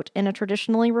the vote in a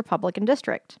traditionally Republican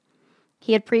district.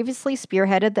 He had previously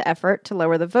spearheaded the effort to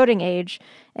lower the voting age,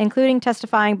 including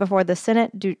testifying before the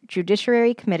Senate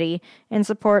Judiciary Committee in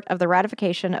support of the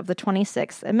ratification of the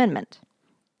 26th Amendment.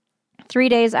 3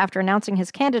 days after announcing his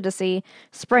candidacy,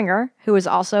 Springer, who was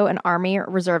also an Army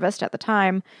reservist at the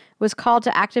time, was called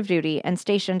to active duty and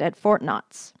stationed at Fort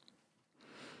Knox.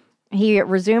 He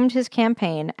resumed his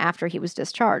campaign after he was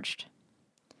discharged.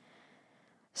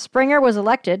 Springer was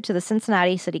elected to the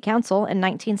Cincinnati City Council in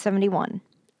 1971.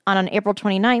 On April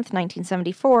 29,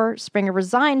 1974, Springer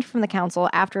resigned from the council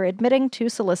after admitting to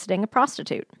soliciting a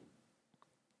prostitute.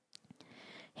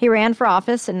 He ran for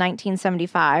office in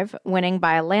 1975, winning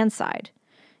by a landslide.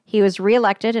 He was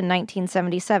reelected in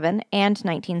 1977 and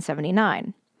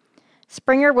 1979.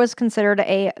 Springer was considered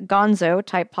a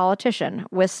gonzo-type politician,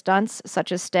 with stunts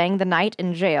such as staying the night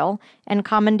in jail and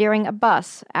commandeering a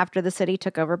bus after the city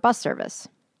took over bus service.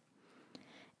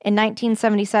 In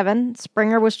 1977,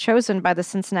 Springer was chosen by the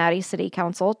Cincinnati City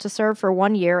Council to serve for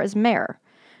 1 year as mayor.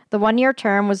 The 1-year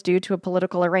term was due to a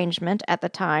political arrangement at the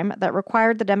time that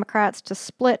required the Democrats to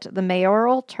split the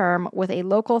mayoral term with a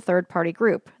local third-party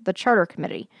group, the Charter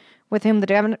Committee, with whom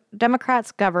the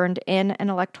Democrats governed in an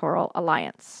electoral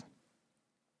alliance.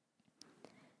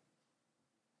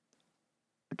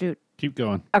 Dude. Keep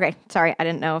going. Okay, sorry, I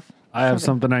didn't know if... I have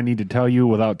something I need to tell you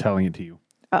without telling it to you.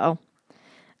 Uh-oh.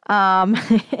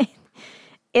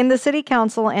 In the city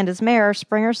council and as mayor,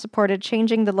 Springer supported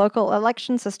changing the local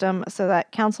election system so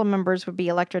that council members would be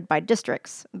elected by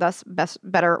districts, thus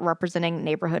better representing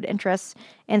neighborhood interests,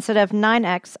 instead of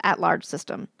 9X at-large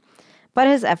system. But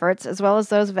his efforts, as well as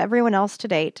those of everyone else to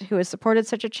date who has supported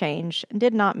such a change,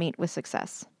 did not meet with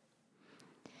success.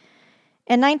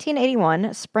 In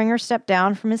 1981, Springer stepped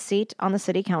down from his seat on the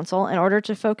city council in order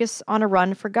to focus on a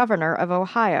run for governor of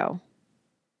Ohio.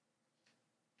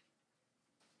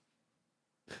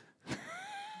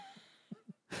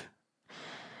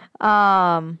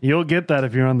 You'll get that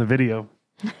if you're on the video.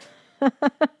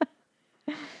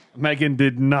 Megan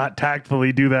did not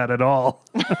tactfully do that at all.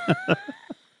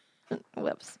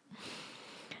 Whoops.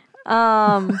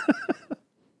 In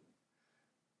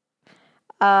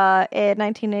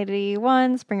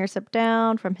 1981, Springer stepped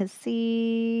down from his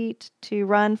seat to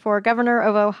run for governor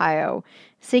of Ohio,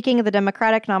 seeking the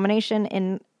Democratic nomination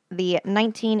in the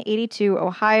 1982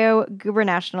 Ohio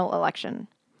gubernatorial election.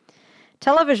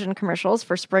 Television commercials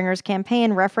for Springer's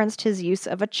campaign referenced his use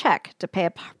of a check to pay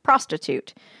a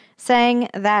prostitute, saying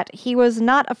that he was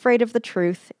not afraid of the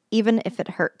truth, even if it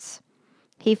hurts.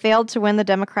 He failed to win the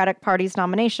Democratic Party's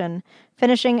nomination,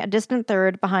 finishing a distant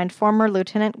third behind former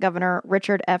Lieutenant Governor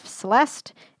Richard F.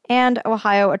 Celeste and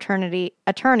Ohio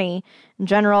Attorney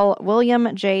General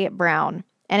William J. Brown,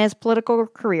 and his political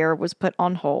career was put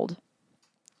on hold.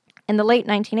 In the late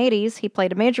 1980s, he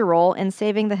played a major role in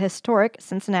saving the historic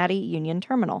Cincinnati Union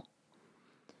Terminal.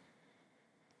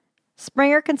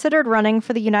 Springer considered running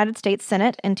for the United States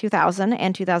Senate in 2000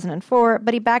 and 2004,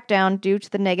 but he backed down due to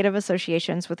the negative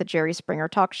associations with the Jerry Springer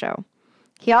talk show.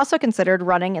 He also considered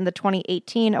running in the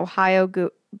 2018 Ohio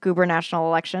gubernatorial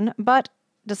election, but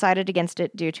decided against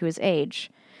it due to his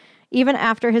age. Even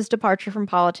after his departure from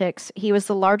politics, he was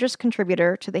the largest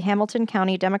contributor to the Hamilton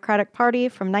County Democratic Party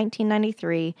from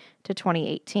 1993 to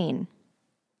 2018.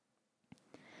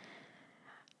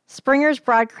 Springer's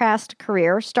broadcast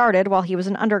career started while he was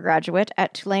an undergraduate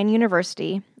at Tulane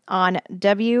University on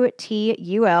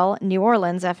WTUL New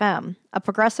Orleans FM, a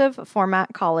progressive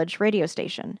format college radio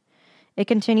station. It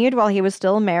continued while he was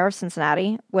still mayor of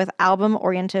Cincinnati with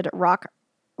album-oriented rock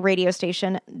radio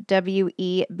station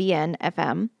WEBN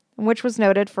FM, which was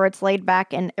noted for its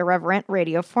laid-back and irreverent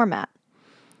radio format.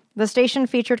 The station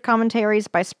featured commentaries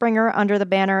by Springer under the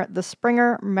banner The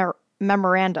Springer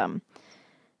Memorandum.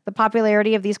 The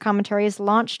popularity of these commentaries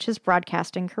launched his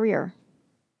broadcasting career.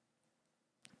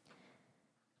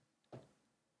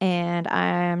 And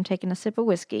I'm taking a sip of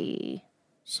whiskey.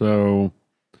 So,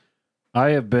 I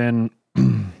have been...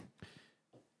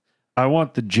 I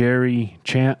want the Jerry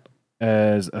chant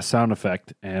as a sound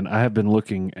effect, and I have been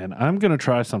looking, and I'm going to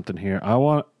try something here.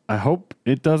 I hope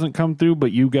it doesn't come through,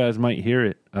 but you guys might hear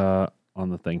it on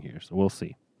the thing here, so we'll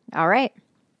see. All right.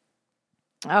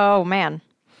 Oh, man.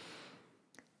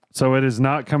 So it is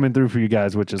not coming through for you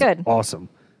guys, which is good. Awesome.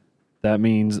 That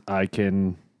means I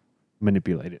can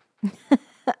manipulate it.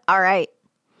 All right.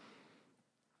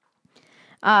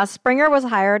 Springer was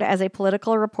hired as a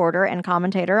political reporter and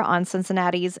commentator on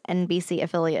Cincinnati's NBC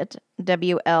affiliate,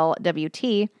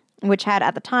 WLWT, which had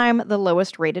at the time the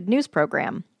lowest rated news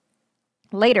program.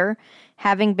 Later,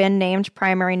 having been named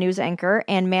primary news anchor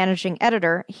and managing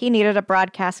editor, he needed a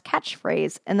broadcast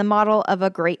catchphrase in the model of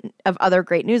other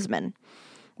great newsmen.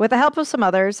 With the help of some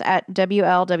others at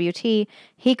WLWT,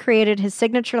 he created his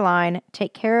signature line,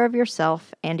 "Take care of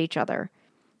yourself and each other."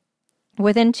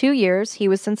 Within 2 years, he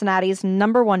was Cincinnati's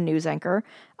 #1 news anchor,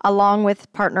 along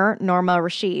with partner Norma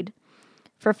Rashid.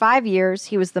 For 5 years,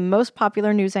 he was the most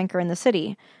popular news anchor in the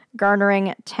city,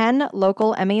 garnering 10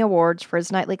 local Emmy Awards for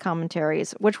his nightly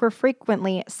commentaries, which were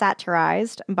frequently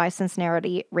satirized by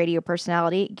Cincinnati radio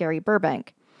personality Gary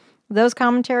Burbank. Those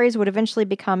commentaries would eventually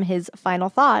become his final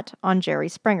thought on Jerry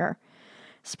Springer.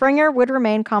 Springer would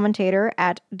remain commentator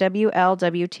at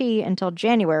WLWT until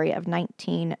January of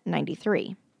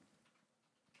 1993.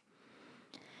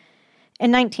 In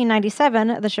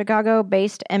 1997, the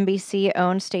Chicago-based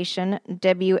NBC-owned station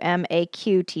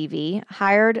WMAQ-TV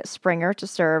hired Springer to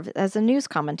serve as a news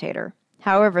commentator.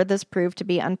 However, this proved to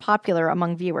be unpopular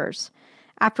among viewers.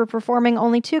 After performing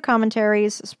only 2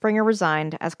 commentaries, Springer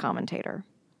resigned as commentator.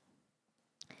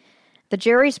 The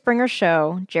Jerry Springer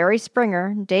Show, Jerry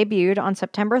Springer, debuted on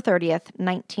September 30th,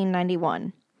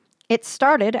 1991. It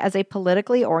started as a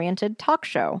politically oriented talk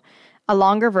show, a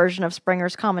longer version of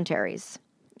Springer's commentaries.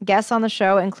 Guests on the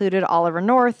show included Oliver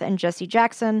North and Jesse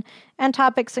Jackson, and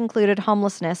topics included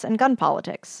homelessness and gun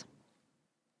politics.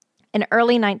 In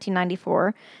early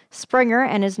 1994, Springer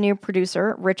and his new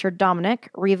producer, Richard Dominick,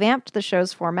 revamped the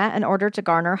show's format in order to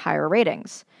garner higher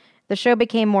ratings. The show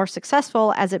became more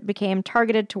successful as it became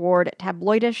targeted toward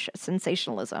tabloidish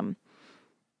sensationalism.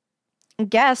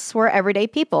 Guests were everyday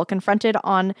people confronted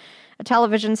on a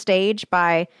television stage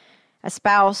by a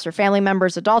spouse or family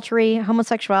member's adultery,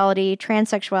 homosexuality,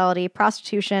 transsexuality,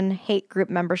 prostitution, hate group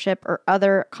membership, or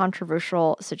other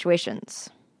controversial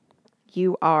situations.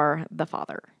 You are the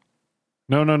father.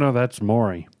 No, that's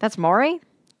Maury. That's Maury?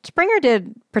 Springer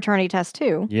did paternity test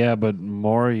too. Yeah, but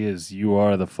Maury is you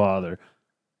are the father.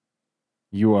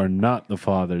 You are not the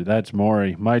father. That's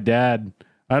Maury. My dad,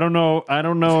 I don't know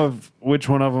if which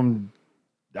one of them.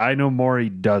 I know Maury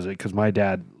does it because my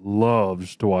dad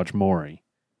loves to watch Maury.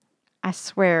 I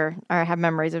swear I have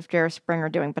memories of Jerry Springer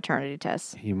doing paternity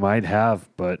tests. He might have,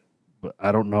 but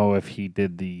I don't know if he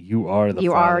did the you are the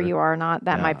you father. You are not.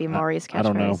 That Yeah, might be Maury's catchphrase. I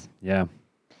don't know. Yeah.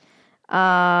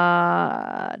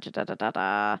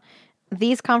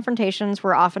 These confrontations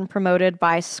were often promoted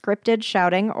by scripted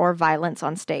shouting or violence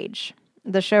on stage.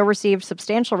 The show received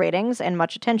substantial ratings and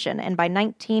much attention, and by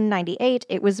 1998,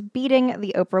 it was beating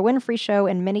The Oprah Winfrey Show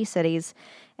in many cities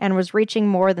and was reaching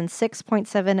more than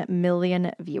 6.7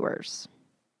 million viewers.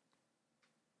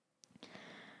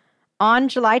 On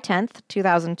July 10th,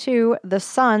 2002, the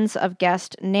sons of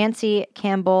guest Nancy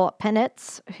Campbell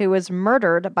Penitz, who was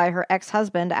murdered by her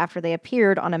ex-husband after they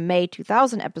appeared on a May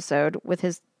 2000 episode with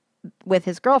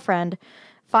his girlfriend,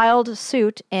 filed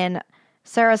suit in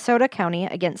Sarasota County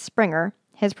against Springer,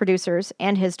 his producers,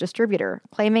 and his distributor,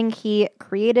 claiming he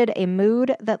created a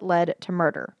mood that led to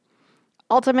murder.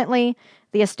 Ultimately,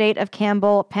 the estate of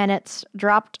Campbell Penitz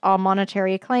dropped all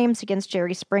monetary claims against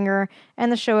Jerry Springer,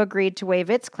 and the show agreed to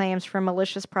waive its claims for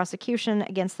malicious prosecution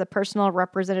against the personal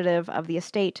representative of the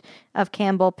estate of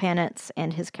Campbell Penitz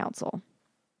and his counsel.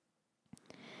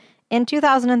 In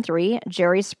 2003,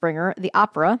 Jerry Springer, the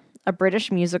Opera, a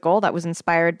British musical that was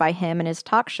inspired by him and his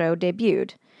talk show,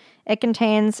 debuted. It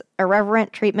contains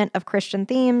irreverent treatment of Christian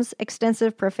themes,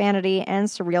 extensive profanity, and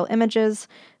surreal images,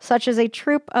 such as a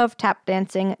troupe of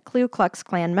tap-dancing Ku Klux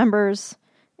Klan members.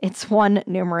 It's won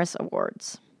numerous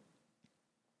awards.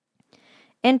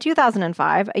 In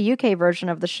 2005, a UK version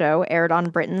of the show aired on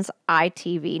Britain's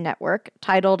ITV network,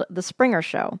 titled The Springer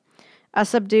Show. A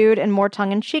subdued and more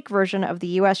tongue-in-cheek version of the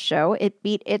U.S. show, it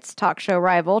beat its talk show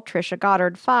rival, Trisha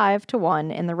Goddard,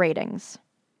 5-1 in the ratings.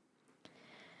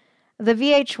 The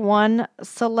VH1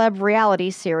 celeb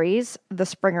reality series, The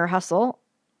Springer Hustle,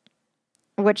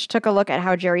 which took a look at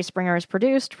how Jerry Springer is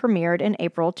produced, premiered in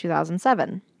April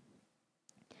 2007.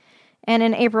 And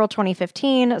in April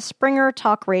 2015, Springer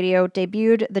Talk Radio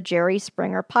debuted the Jerry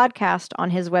Springer podcast on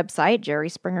his website,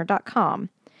 jerryspringer.com.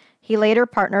 He later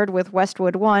partnered with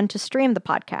Westwood One to stream the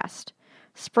podcast.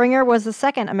 Springer was the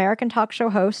second American talk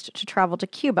show host to travel to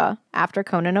Cuba after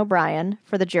Conan O'Brien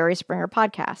for the Jerry Springer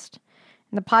podcast.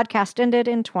 And the podcast ended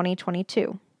in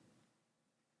 2022.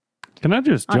 Can I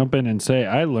just jump in and say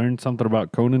I learned something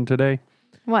about Conan today?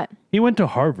 What? He went to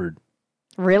Harvard.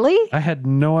 Really? I had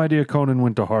no idea Conan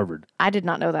went to Harvard. I did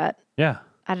not know that. Yeah.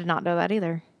 I did not know that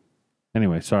either.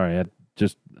 Anyway, sorry. I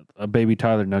just a baby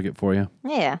Tyler nugget for you.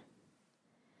 Yeah.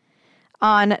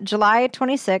 On July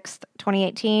 26th,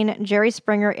 2018, Jerry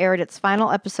Springer aired its final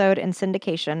episode in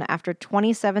syndication after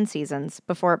 27 seasons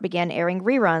before it began airing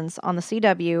reruns on the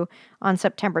CW on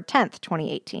September 10th,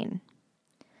 2018.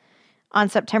 On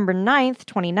September 9th,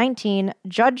 2019,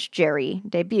 Judge Jerry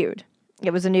debuted.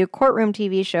 It was a new courtroom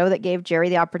TV show that gave Jerry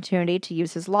the opportunity to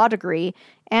use his law degree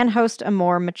and host a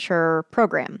more mature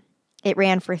program. It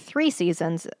ran for 3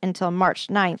 seasons until March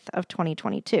 9th of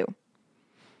 2022.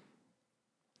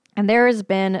 And there has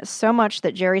been so much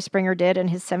that Jerry Springer did in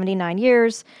his 79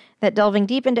 years that delving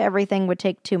deep into everything would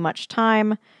take too much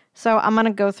time, so I'm going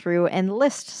to go through and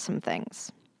list some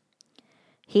things.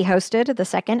 He hosted the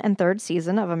 2nd and 3rd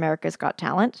season of America's Got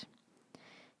Talent.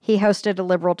 He hosted a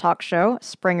liberal talk show,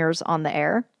 Springer's on the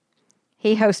Air.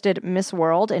 He hosted Miss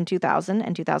World in 2000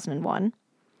 and 2001.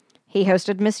 He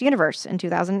hosted Miss Universe in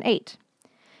 2008.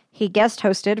 He guest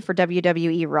hosted for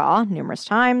WWE Raw numerous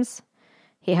times.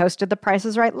 He hosted The Price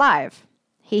is Right Live.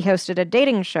 He hosted a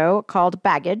dating show called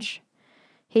Baggage.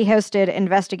 He hosted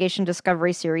Investigation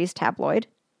Discovery series Tabloid.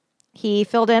 He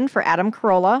filled in for Adam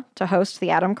Carolla to host The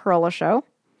Adam Carolla Show.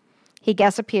 He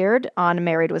guest appeared on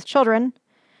Married with Children,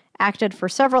 acted for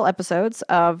several episodes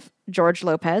of George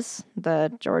Lopez,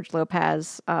 the George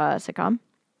Lopez sitcom.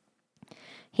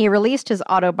 He released his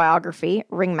autobiography,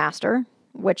 Ringmaster,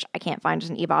 which I can't find as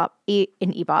an EBOB,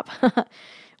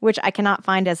 which I cannot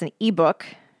find as an ebook.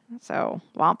 So,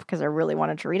 womp, because I really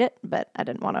wanted to read it, but I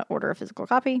didn't want to order a physical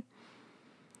copy.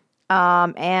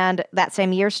 And that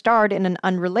same year starred in an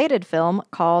unrelated film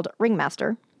called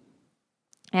Ringmaster.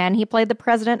 And he played the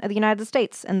President of the United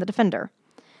States in The Defender.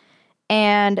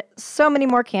 And so many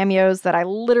more cameos that I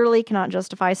literally cannot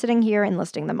justify sitting here and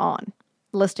listing them all.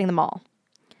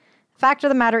 Fact of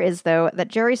the matter is, though, that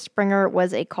Jerry Springer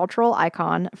was a cultural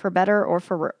icon for better or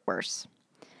for worse.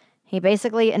 He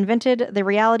basically invented the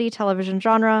reality television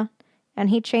genre, and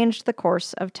he changed the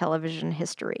course of television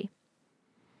history.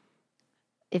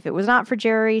 If it was not for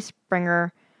Jerry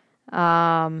Springer,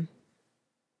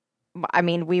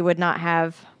 we would not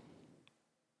have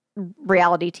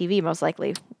reality TV, most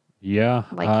likely. Yeah.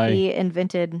 He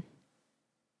invented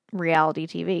reality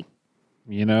TV.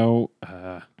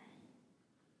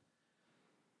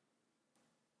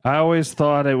 I always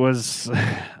thought it was,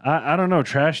 I don't know,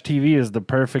 trash TV is the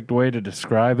perfect way to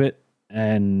describe it.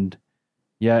 And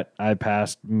yet I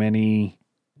passed many,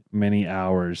 many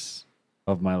hours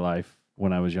of my life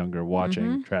when I was younger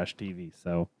watching trash TV.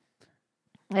 So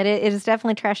it is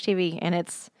definitely trash TV. And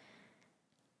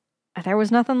there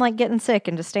was nothing like getting sick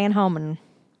and just staying home and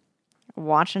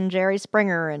watching Jerry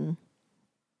Springer. And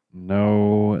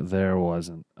no, there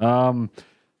wasn't.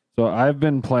 So I've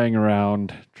been playing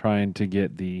around trying to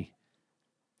get the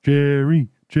Jerry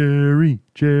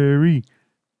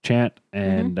chant,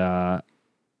 and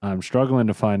I'm struggling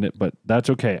to find it, but that's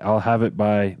okay. I'll have it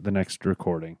by the next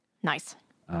recording. Nice.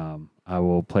 I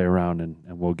will play around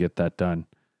and we'll get that done.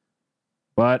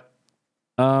 But,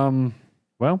 yeah.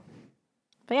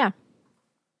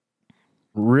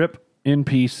 Rip in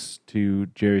peace to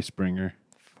Jerry Springer.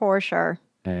 For sure.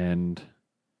 And,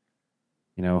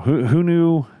 who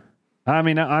knew? I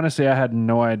mean, honestly, I had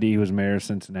no idea he was mayor of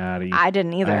Cincinnati. I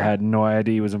didn't either. I had no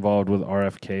idea he was involved with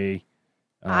RFK.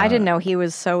 I didn't know he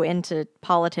was so into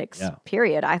politics,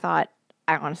 period. I thought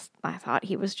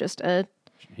he was just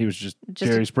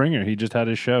Jerry Springer. He just had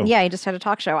his show. Yeah, he just had a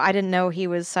talk show. I didn't know he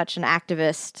was such an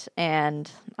activist and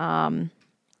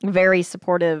very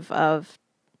supportive of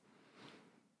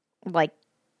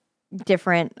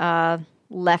different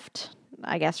left,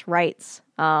 I guess, rights.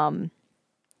 I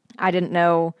didn't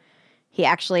know he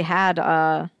actually had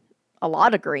a law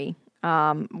degree,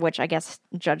 which I guess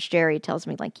Judge Jerry tells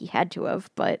me he had to have,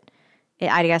 but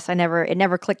I guess it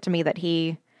never clicked to me that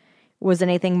he was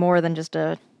anything more than just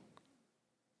a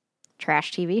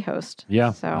trash TV host.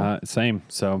 Yeah, so. Same.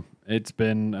 So it's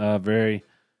been a very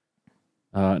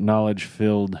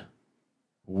knowledge-filled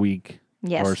week,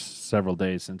 yes, or several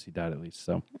days since he died, at least.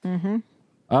 So,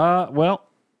 well,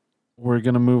 we're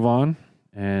gonna move on,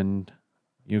 and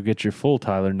you'll get your full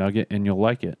Tyler Nugget, and you'll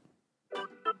like it.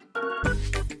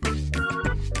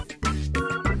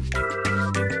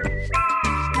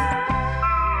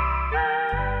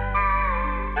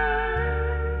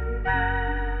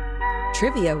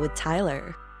 Trivia with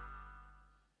Tyler.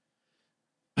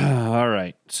 All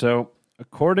right. So,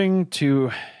 according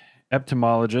to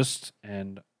etymologists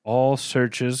and all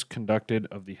searches conducted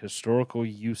of the historical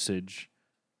usage,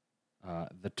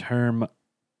 the term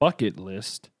bucket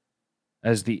list,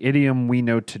 as the idiom we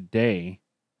know today,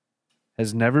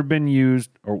 was never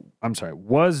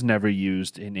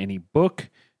used in any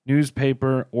book,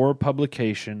 newspaper, or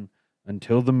publication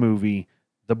until the movie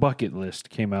The Bucket List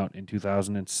came out in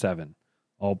 2007.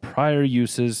 All prior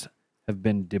uses have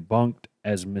been debunked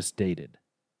as misdated.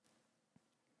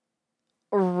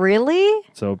 Really?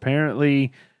 So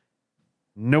apparently,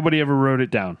 nobody ever wrote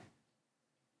it down.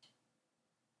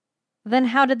 Then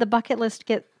how did the bucket list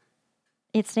get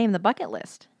its name, the bucket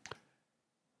list?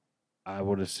 I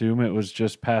would assume it was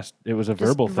just past. It was a Just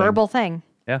verbal thing. verbal thing.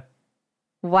 Yeah.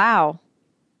 Wow.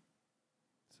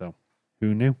 So,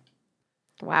 who knew?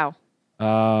 Wow.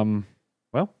 Well,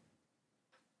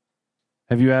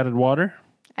 have you added water?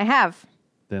 I have.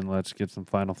 Then let's get some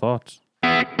final thoughts.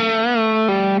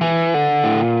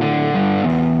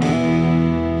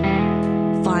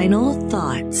 Final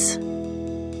thoughts.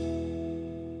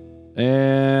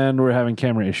 And we're having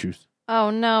camera issues. Oh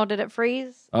no, did it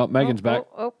freeze? Oh, Megan's back.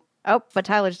 Oh, but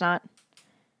Tyler's not.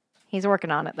 He's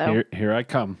working on it though. Here I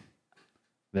come.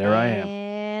 There I am.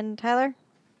 And Tyler?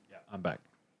 Yeah, I'm back.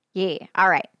 Yeah. All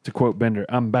right. To quote Bender,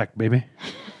 I'm back, baby.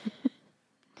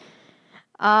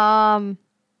 Adding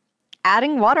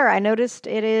water, I noticed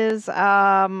it is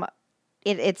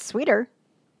it's sweeter.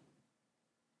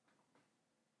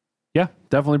 Yeah,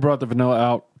 definitely brought the vanilla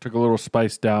out. Took a little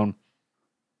spice down.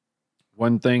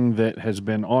 One thing that has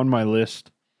been on my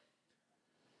list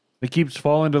that keeps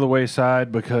falling to the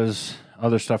wayside because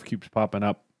other stuff keeps popping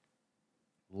up.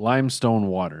 Limestone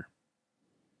water.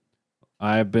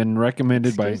 I've been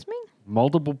recommended by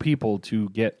multiple people to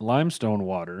get limestone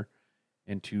water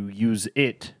and to use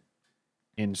it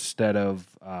instead of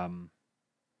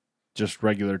just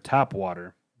regular tap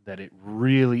water, that it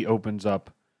really opens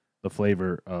up the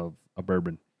flavor of a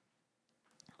bourbon.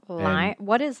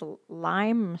 What is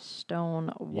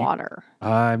limestone water?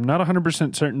 I'm not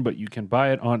 100% certain, but you can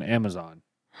buy it on Amazon.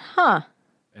 Huh.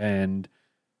 And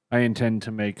I intend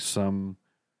to make some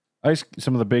of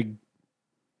the big,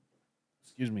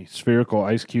 spherical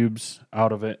ice cubes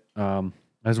out of it,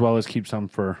 as well as keep some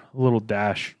for a little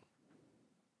dash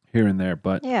here and there.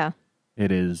 But yeah,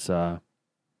 it is.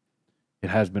 It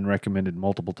has been recommended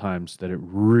multiple times that it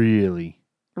really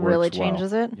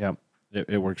changes it. Yep,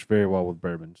 it works very well with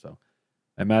bourbon. So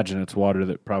I imagine it's water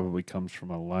that probably comes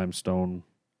from a limestone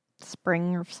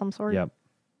spring of some sort. Yep.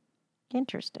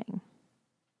 Interesting.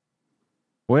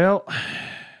 Well,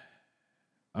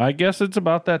 I guess it's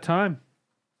about that time.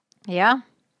 Yeah.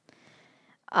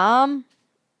 I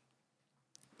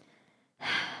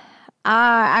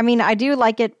mean, I do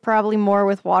like it probably more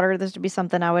with water. This would be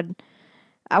something I would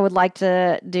like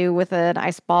to do with an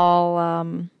ice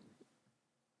ball.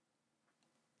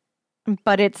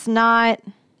 But it's not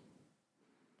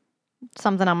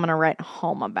something I'm going to write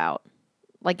home about.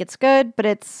 Like, it's good, but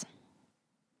it's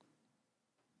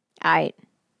and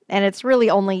it's really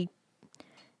only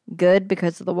good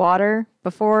because of the water.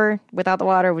 Before, without the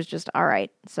water, it was just all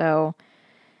right. So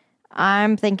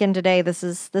I'm thinking today this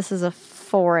is a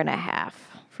 4.5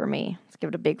 for me. Let's give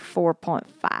it a big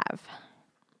 4.5.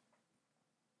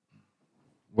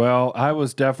 Well, I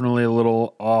was definitely a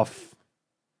little off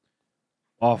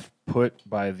put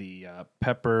by the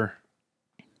pepper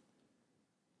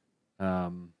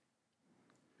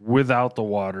without the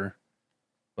water,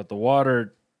 but the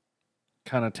water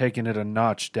kind of taking it a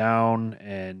notch down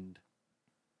and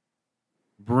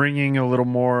bringing a little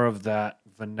more of that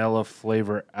vanilla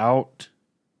flavor out,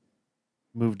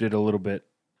 moved it a little bit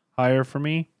higher for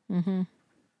me. Mm-hmm.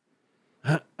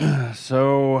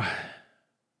 So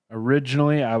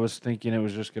originally I was thinking it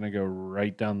was just going to go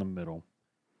right down the middle,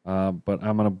 but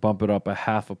I'm going to bump it up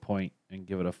 0.5 point and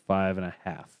give it a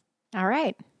 5.5. All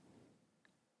right.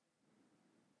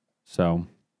 So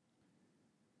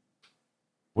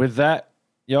with that,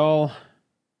 y'all,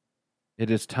 it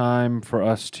is time for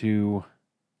us to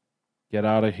get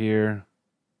out of here.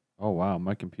 Oh, wow.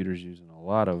 My computer's using a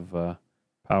lot of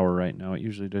power right now. It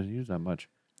usually doesn't use that much.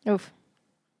 Oof.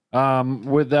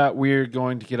 With that, we're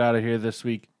going to get out of here this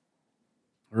week.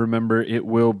 Remember, it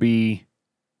will be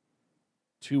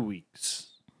 2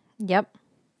 weeks. Yep.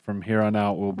 From here on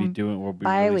out, we'll be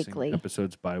bi-weekly. releasing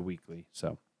episodes bi-weekly.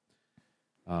 So,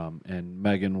 and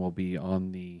Megan will be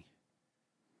on the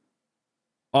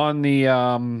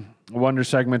Wonder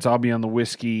segments. I'll be on the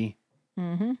whiskey.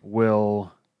 Mm-hmm.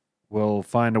 We'll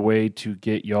find a way to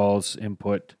get y'all's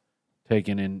input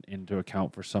taken into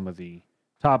account for some of the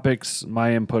topics,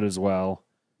 my input as well.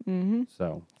 Mm-hmm.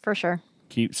 So for sure,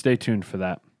 stay tuned for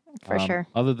that. For sure.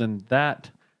 Other than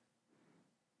that,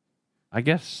 I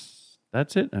guess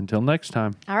that's it. Until next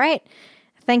time. All right.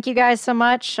 Thank you guys so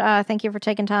much. Thank you for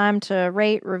taking time to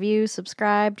rate, review,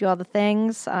 subscribe, do all the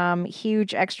things.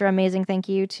 Huge, extra amazing thank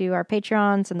you to our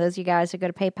Patreons and those of you guys who go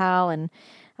to PayPal and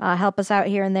help us out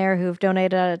here and there, who've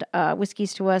donated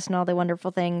whiskeys to us and all the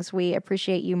wonderful things. We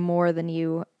appreciate you more than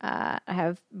you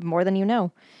know.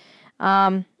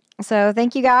 So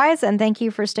thank you guys, and thank you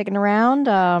for sticking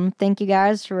around. Thank you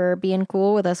guys for being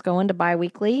cool with us going to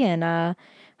bi-weekly, and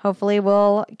hopefully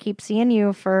we'll keep seeing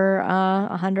you for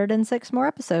 106 more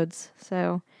episodes.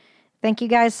 So Thank you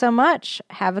guys so much.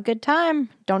 Have a good time.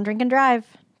 Don't drink and drive.